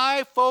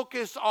 I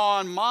focus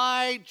on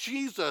my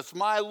Jesus,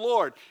 my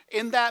Lord,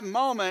 in that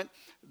moment,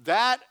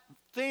 that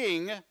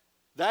thing,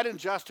 that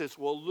injustice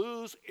will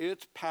lose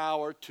its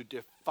power to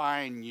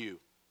define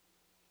you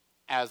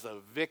as a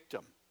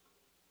victim.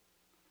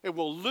 It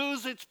will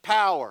lose its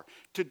power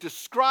to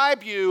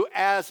describe you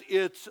as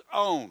its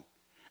own,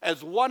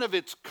 as one of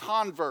its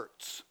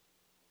converts.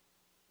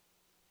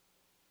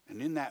 And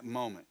in that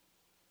moment,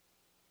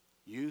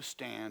 you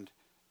stand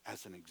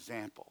as an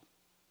example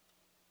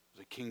of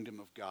the kingdom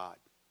of God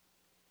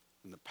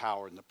and the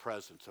power and the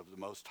presence of the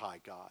Most High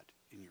God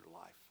in your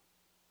life.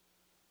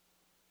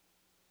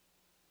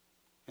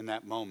 In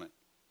that moment,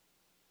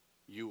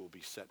 you will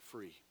be set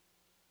free.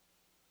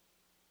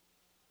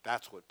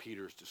 That's what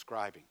Peter's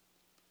describing.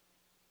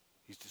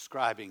 He's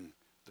describing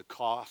the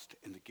cost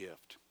and the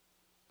gift.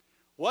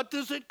 What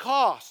does it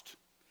cost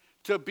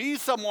to be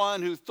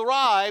someone who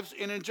thrives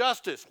in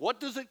injustice? What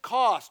does it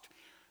cost?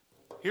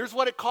 Here's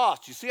what it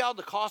costs. You see how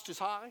the cost is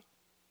high?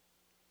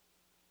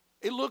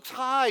 It looks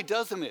high,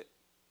 doesn't it?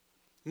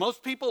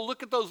 Most people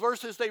look at those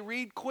verses, they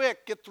read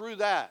quick, get through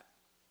that.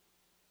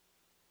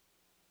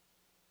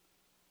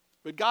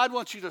 But God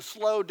wants you to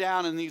slow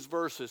down in these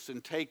verses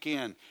and take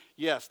in,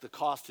 yes, the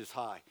cost is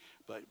high,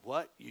 but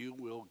what you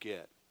will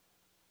get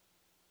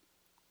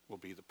will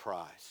be the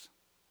prize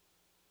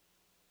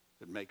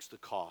that makes the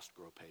cost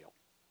grow pale.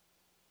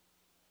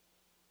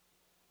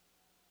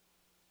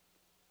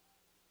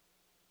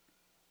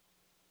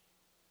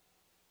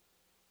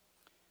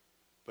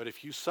 But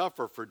if you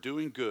suffer for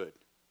doing good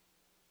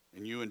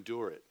and you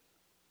endure it,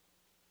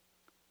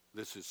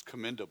 this is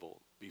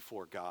commendable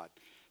before God.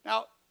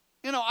 Now,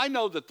 I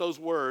know that those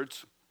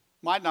words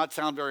might not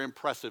sound very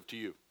impressive to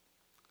you.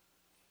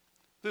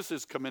 This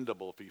is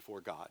commendable before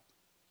God.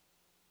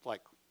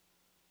 Like,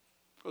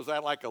 was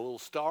that like a little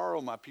star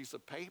on my piece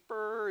of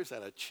paper? Is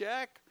that a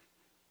check?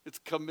 It's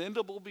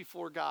commendable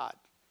before God.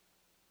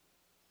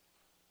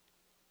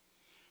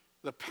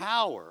 The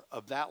power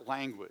of that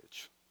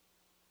language,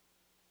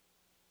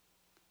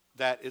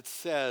 that it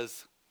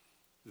says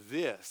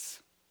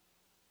this,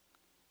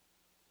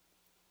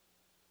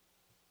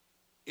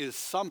 is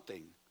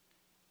something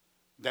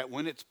that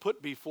when it's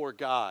put before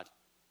God,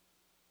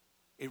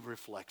 it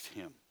reflects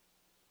Him.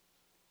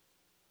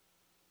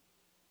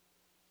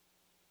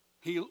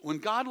 When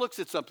God looks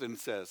at something and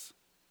says,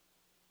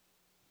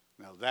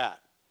 now that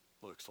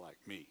looks like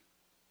me.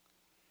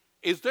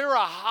 Is there a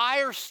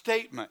higher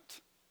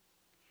statement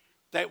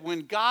that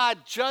when God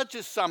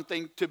judges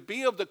something to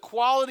be of the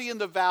quality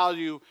and the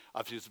value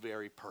of His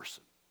very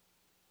person?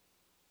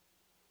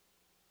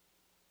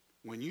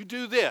 When you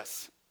do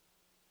this,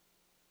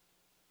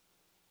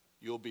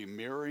 you'll be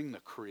mirroring the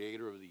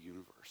Creator of the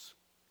universe.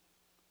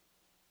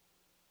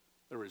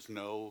 There is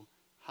no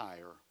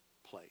higher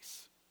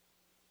place.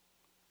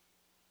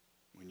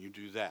 When you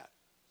do that,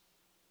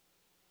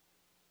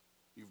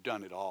 you've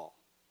done it all.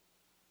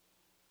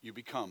 You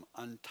become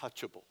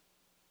untouchable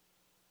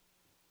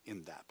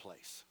in that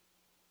place.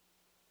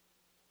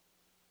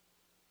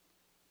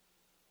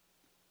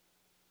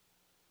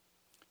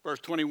 Verse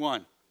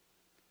 21.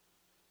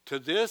 To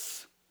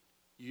this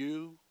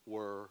you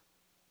were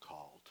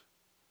called.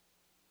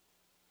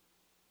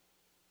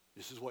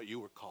 This is what you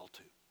were called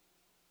to.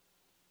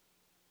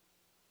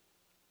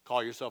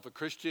 Call yourself a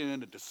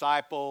Christian, a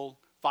disciple,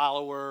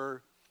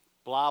 follower,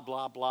 blah,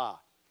 blah, blah.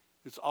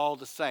 It's all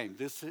the same.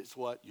 This is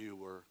what you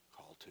were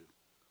called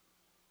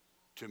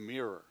to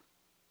mirror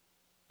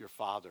your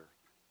Father,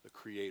 the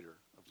Creator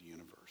of the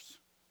universe.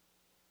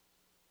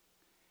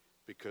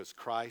 Because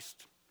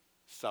Christ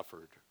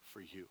suffered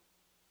for you.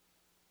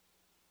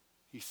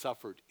 He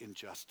suffered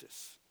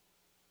injustice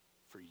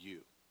for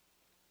you,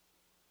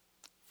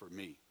 for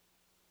me.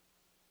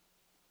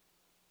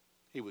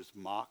 He was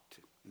mocked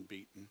and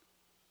beaten.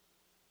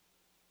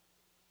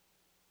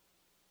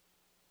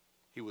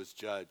 He was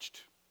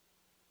judged.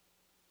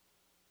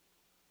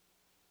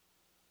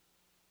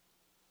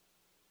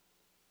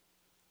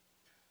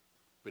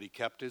 But he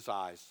kept his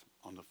eyes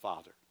on the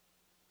Father.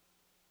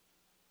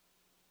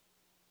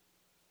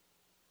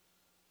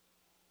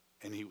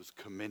 And he was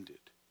commended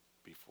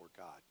before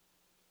God.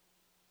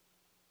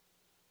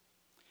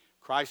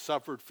 Christ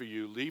suffered for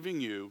you, leaving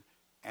you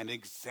an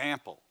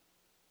example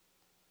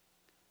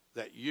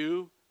that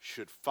you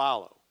should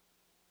follow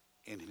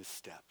in his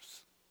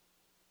steps.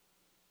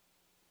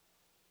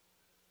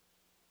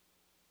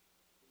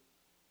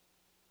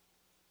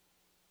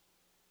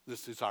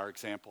 This is our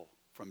example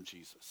from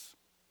Jesus.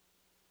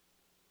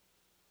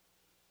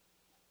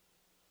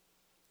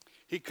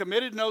 He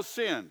committed no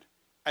sin,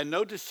 and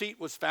no deceit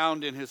was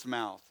found in his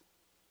mouth.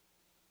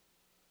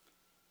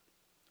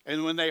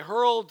 And when they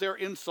hurled their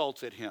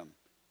insults at him,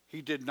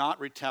 he did not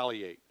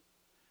retaliate.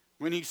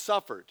 When he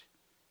suffered,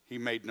 he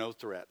made no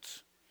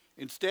threats.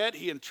 Instead,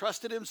 he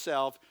entrusted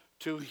himself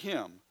to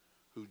him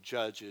who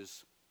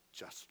judges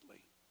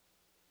justly.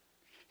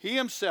 He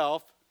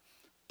himself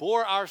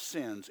bore our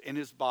sins in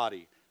his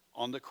body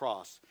on the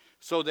cross,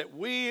 so that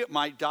we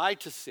might die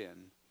to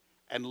sin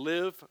and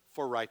live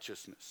for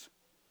righteousness.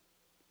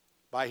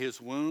 By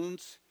his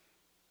wounds,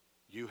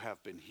 you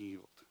have been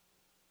healed.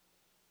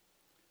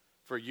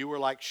 For you were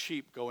like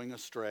sheep going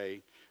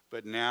astray,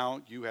 but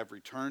now you have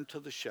returned to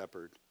the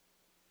shepherd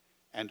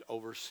and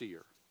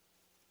overseer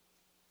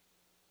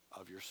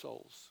of your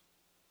souls.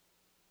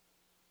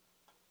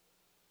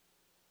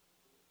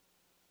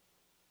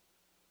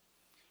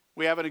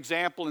 We have an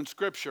example in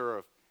Scripture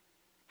of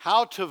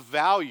how to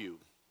value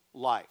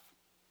life.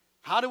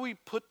 How do we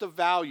put the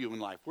value in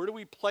life? Where do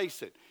we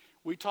place it?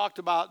 We talked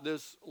about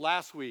this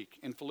last week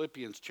in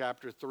Philippians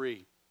chapter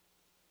 3,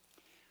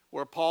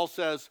 where Paul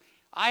says,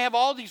 I have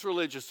all these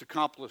religious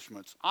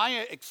accomplishments.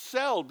 I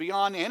excelled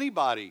beyond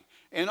anybody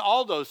in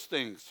all those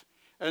things.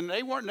 And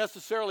they weren't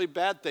necessarily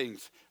bad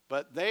things,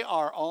 but they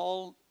are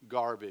all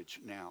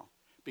garbage now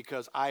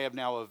because I have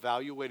now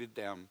evaluated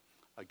them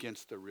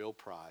against the real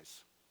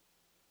prize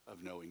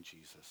of knowing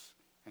Jesus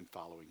and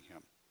following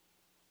him.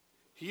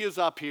 He is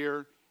up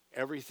here.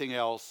 Everything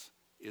else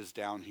is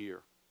down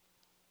here.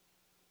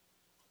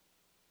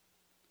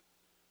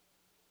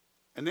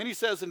 And then he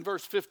says in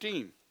verse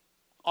 15,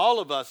 all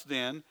of us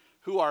then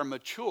who are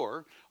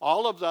mature,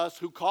 all of us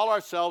who call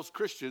ourselves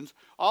Christians,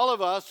 all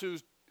of us who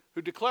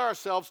declare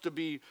ourselves to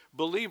be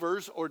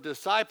believers or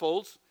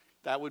disciples,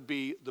 that would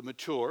be the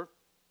mature,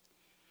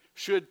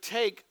 should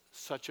take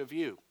such a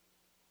view.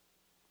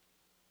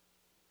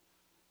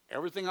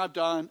 Everything I've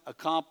done,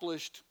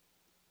 accomplished,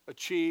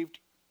 achieved,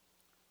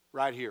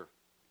 right here.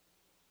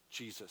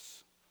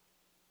 Jesus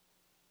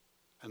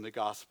and the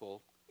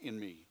gospel in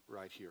me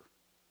right here.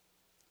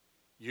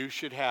 You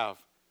should have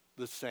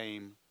the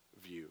same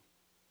view.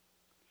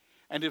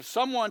 And if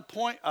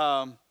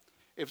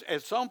if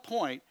at some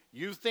point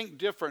you think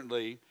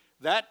differently,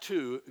 that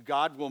too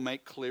God will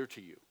make clear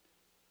to you.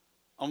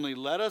 Only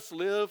let us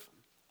live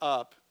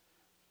up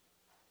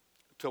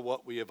to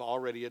what we have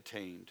already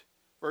attained.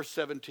 Verse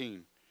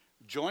 17,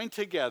 join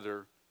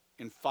together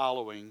in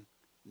following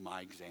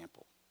my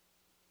example.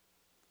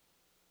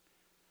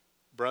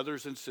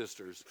 Brothers and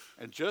sisters,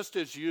 and just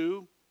as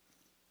you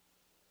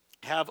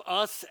have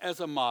us as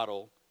a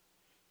model,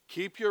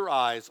 keep your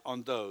eyes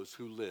on those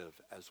who live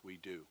as we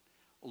do.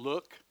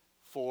 Look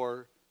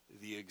for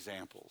the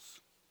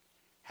examples.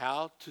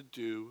 How to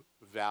do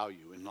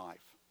value in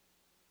life.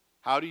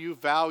 How do you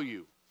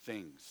value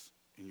things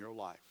in your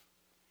life?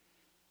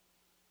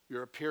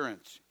 Your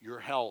appearance, your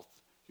health,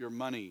 your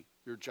money,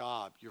 your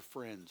job, your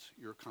friends,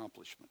 your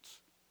accomplishments.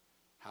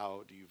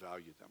 How do you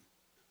value them?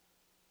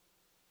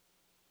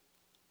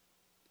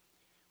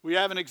 We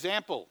have an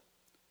example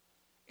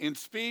in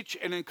speech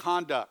and in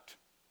conduct.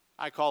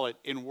 I call it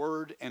in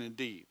word and in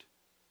deed.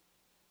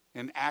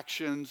 In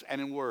actions and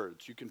in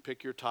words. You can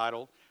pick your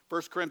title.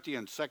 1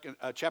 Corinthians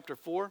chapter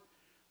 4,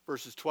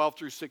 verses 12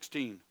 through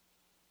 16.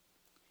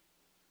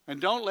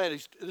 And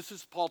this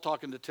is Paul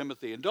talking to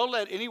Timothy, and don't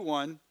let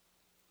anyone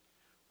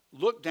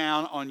look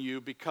down on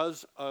you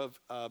because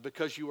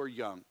you are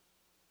young.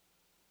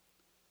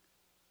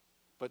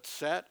 But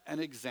set an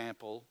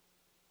example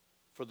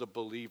for the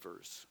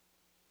believers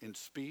in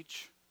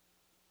speech,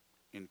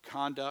 in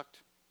conduct,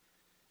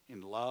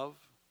 in love,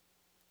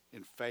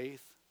 in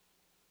faith,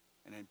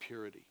 and in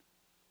purity.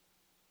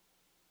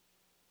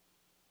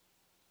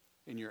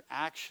 In your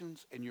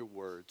actions and your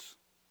words,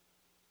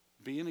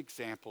 be an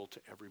example to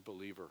every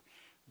believer.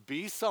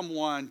 Be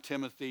someone,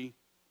 Timothy,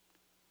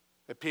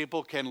 that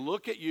people can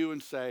look at you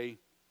and say,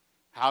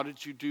 how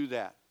did you do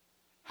that?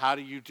 How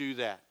do you do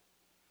that?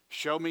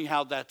 Show me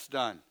how that's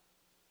done.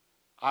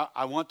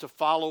 I want to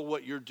follow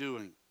what you're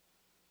doing.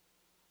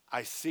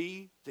 I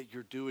see that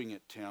you're doing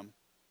it, Tim.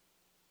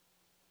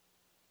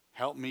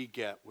 Help me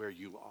get where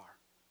you are.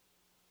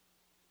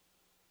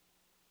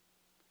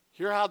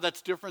 Hear how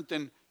that's different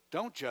than,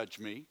 don't judge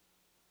me.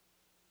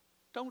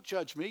 Don't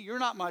judge me. You're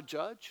not my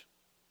judge.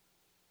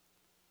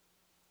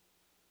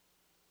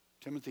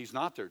 Timothy's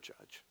not their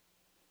judge.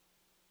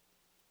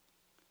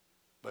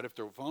 But if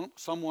there's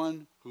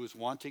someone who is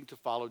wanting to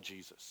follow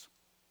Jesus,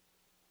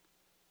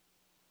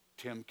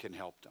 Tim can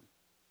help them.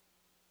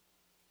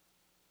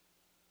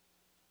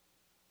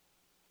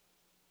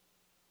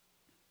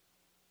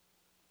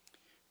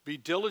 Be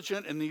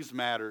diligent in these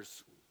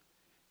matters.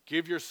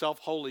 Give yourself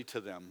wholly to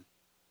them,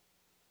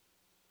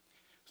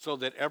 so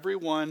that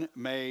everyone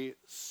may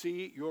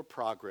see your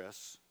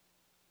progress,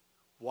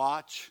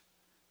 watch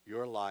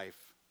your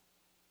life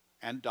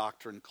and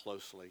doctrine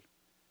closely.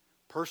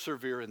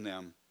 Persevere in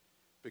them,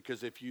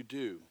 because if you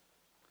do,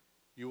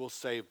 you will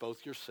save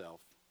both yourself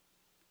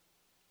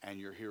and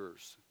your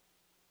hearers.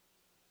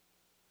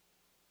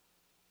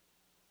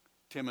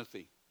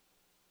 Timothy,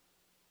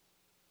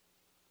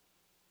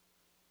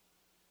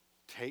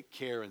 take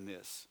care in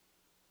this.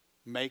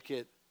 Make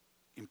it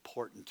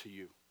important to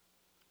you.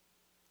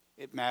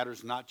 It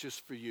matters not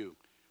just for you,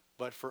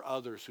 but for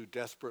others who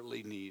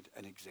desperately need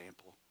an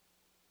example.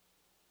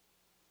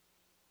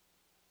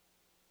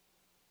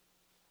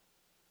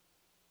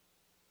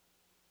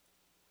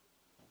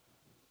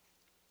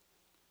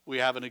 We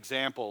have an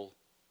example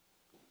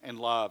in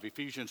love.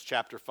 Ephesians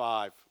chapter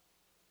 5,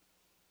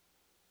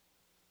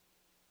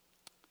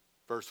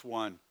 verse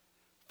 1.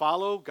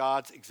 Follow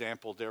God's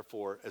example,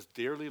 therefore, as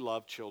dearly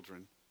loved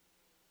children,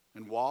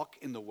 and walk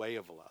in the way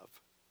of love,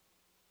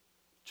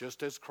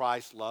 just as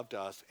Christ loved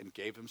us and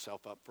gave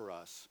himself up for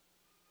us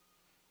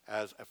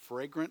as a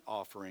fragrant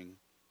offering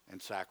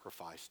and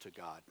sacrifice to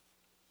God.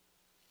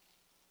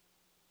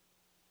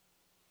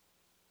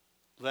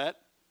 Let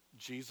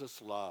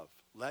Jesus' love,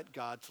 let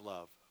God's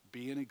love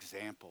be an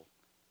example.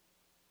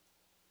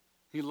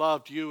 He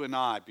loved you and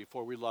I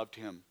before we loved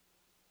him.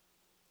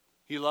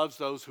 He loves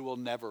those who will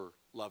never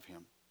love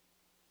him.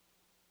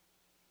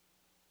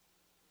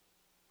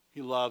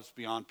 He loves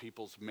beyond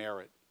people's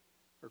merit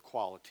or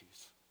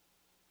qualities.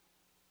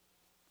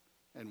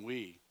 And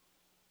we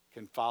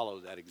can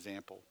follow that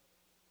example.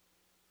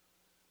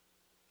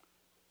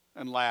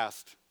 And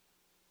last,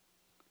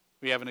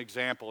 we have an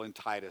example in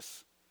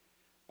Titus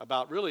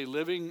about really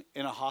living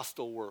in a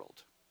hostile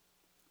world,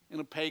 in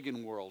a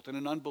pagan world, in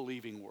an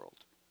unbelieving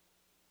world.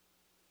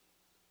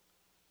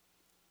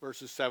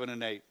 Verses 7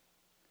 and 8.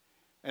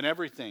 And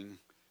everything,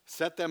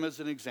 set them as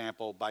an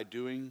example by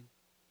doing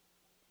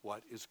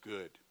what is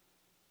good.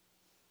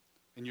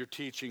 In your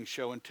teaching,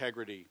 show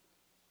integrity,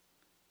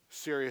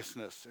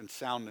 seriousness, and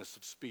soundness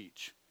of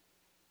speech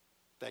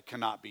that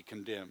cannot be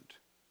condemned,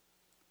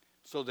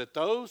 so that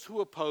those who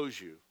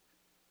oppose you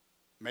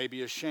may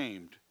be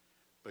ashamed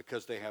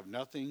because they have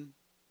nothing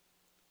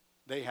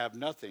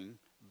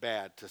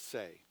bad to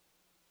say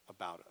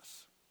about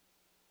us.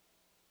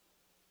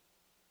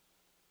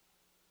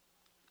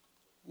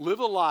 Live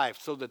a life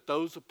so that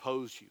those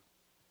oppose you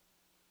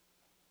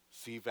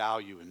see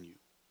value in you.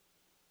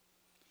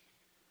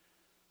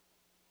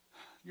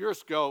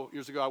 Years ago,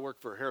 I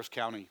worked for Harris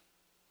County,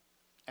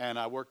 and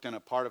I worked in a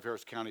part of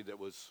Harris County that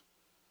was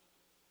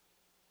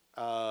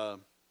a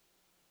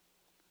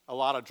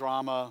lot of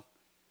drama,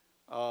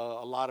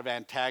 a lot of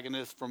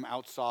antagonists from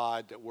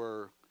outside that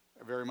were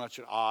very much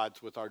at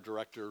odds with our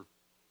director.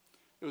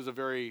 It was a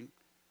very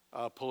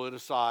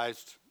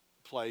politicized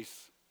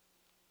place.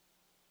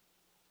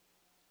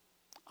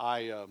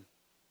 I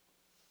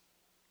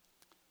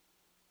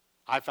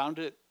found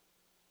it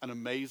an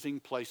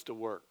amazing place to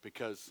work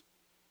because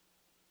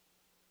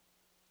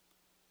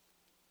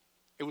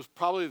it was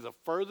probably the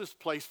furthest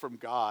place from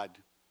God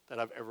that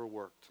I've ever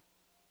worked.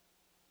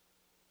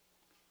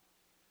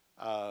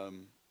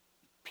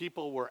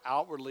 People were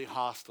outwardly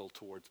hostile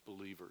towards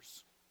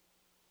believers.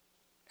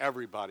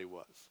 Everybody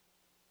was.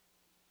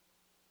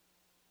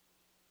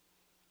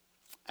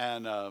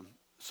 And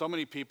so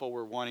many people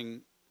were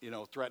wanting,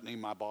 threatening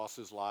my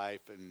boss's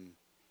life, and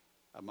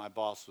my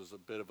boss was a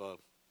bit of a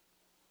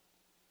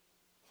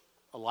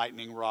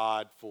lightning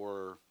rod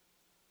for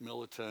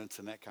militants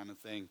and that kind of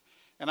thing.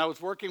 And I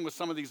was working with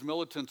some of these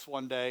militants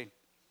one day,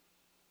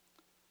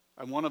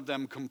 and one of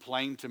them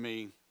complained to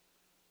me,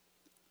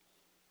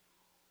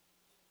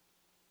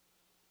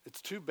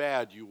 "It's too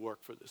bad you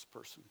work for this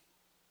person."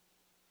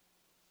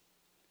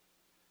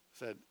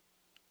 Said,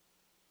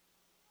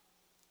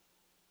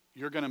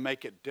 "You're going to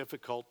make it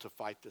difficult to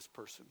fight this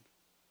person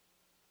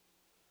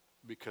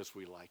because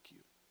we like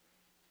you."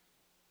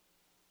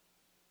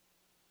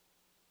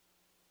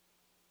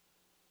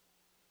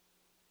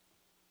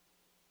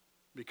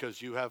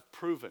 Because you have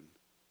proven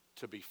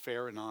to be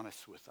fair and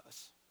honest with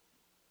us.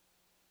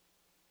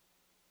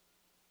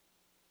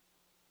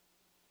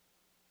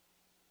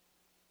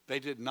 They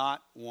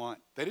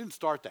didn't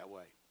start that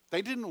way.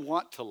 They didn't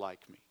want to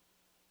like me.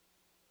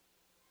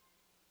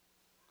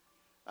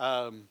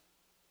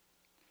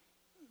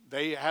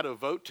 They had a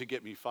vote to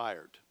get me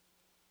fired,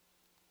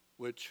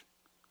 which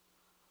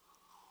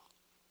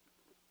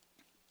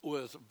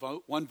was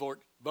one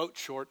vote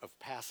short of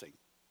passing.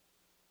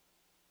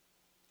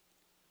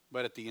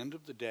 But at the end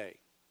of the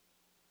day,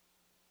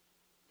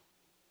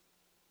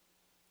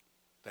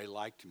 they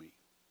liked me,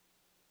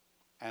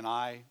 and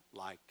I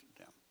liked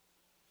them.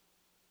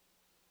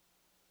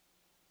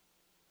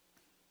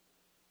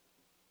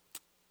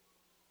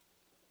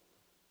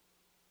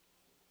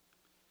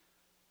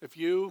 If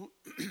you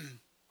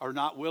are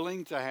not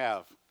willing to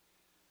have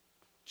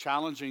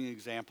challenging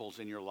examples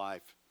in your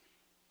life,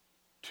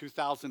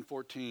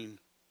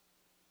 2014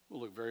 will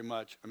look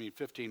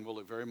 15 will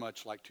look very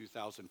much like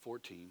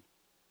 2014.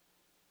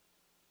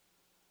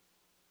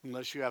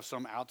 Unless you have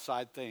some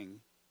outside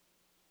thing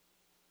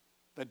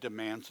that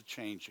demands a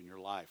change in your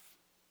life.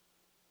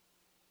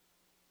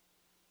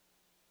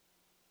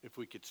 If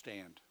we could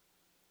stand.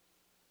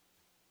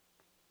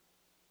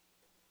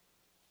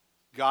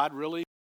 God really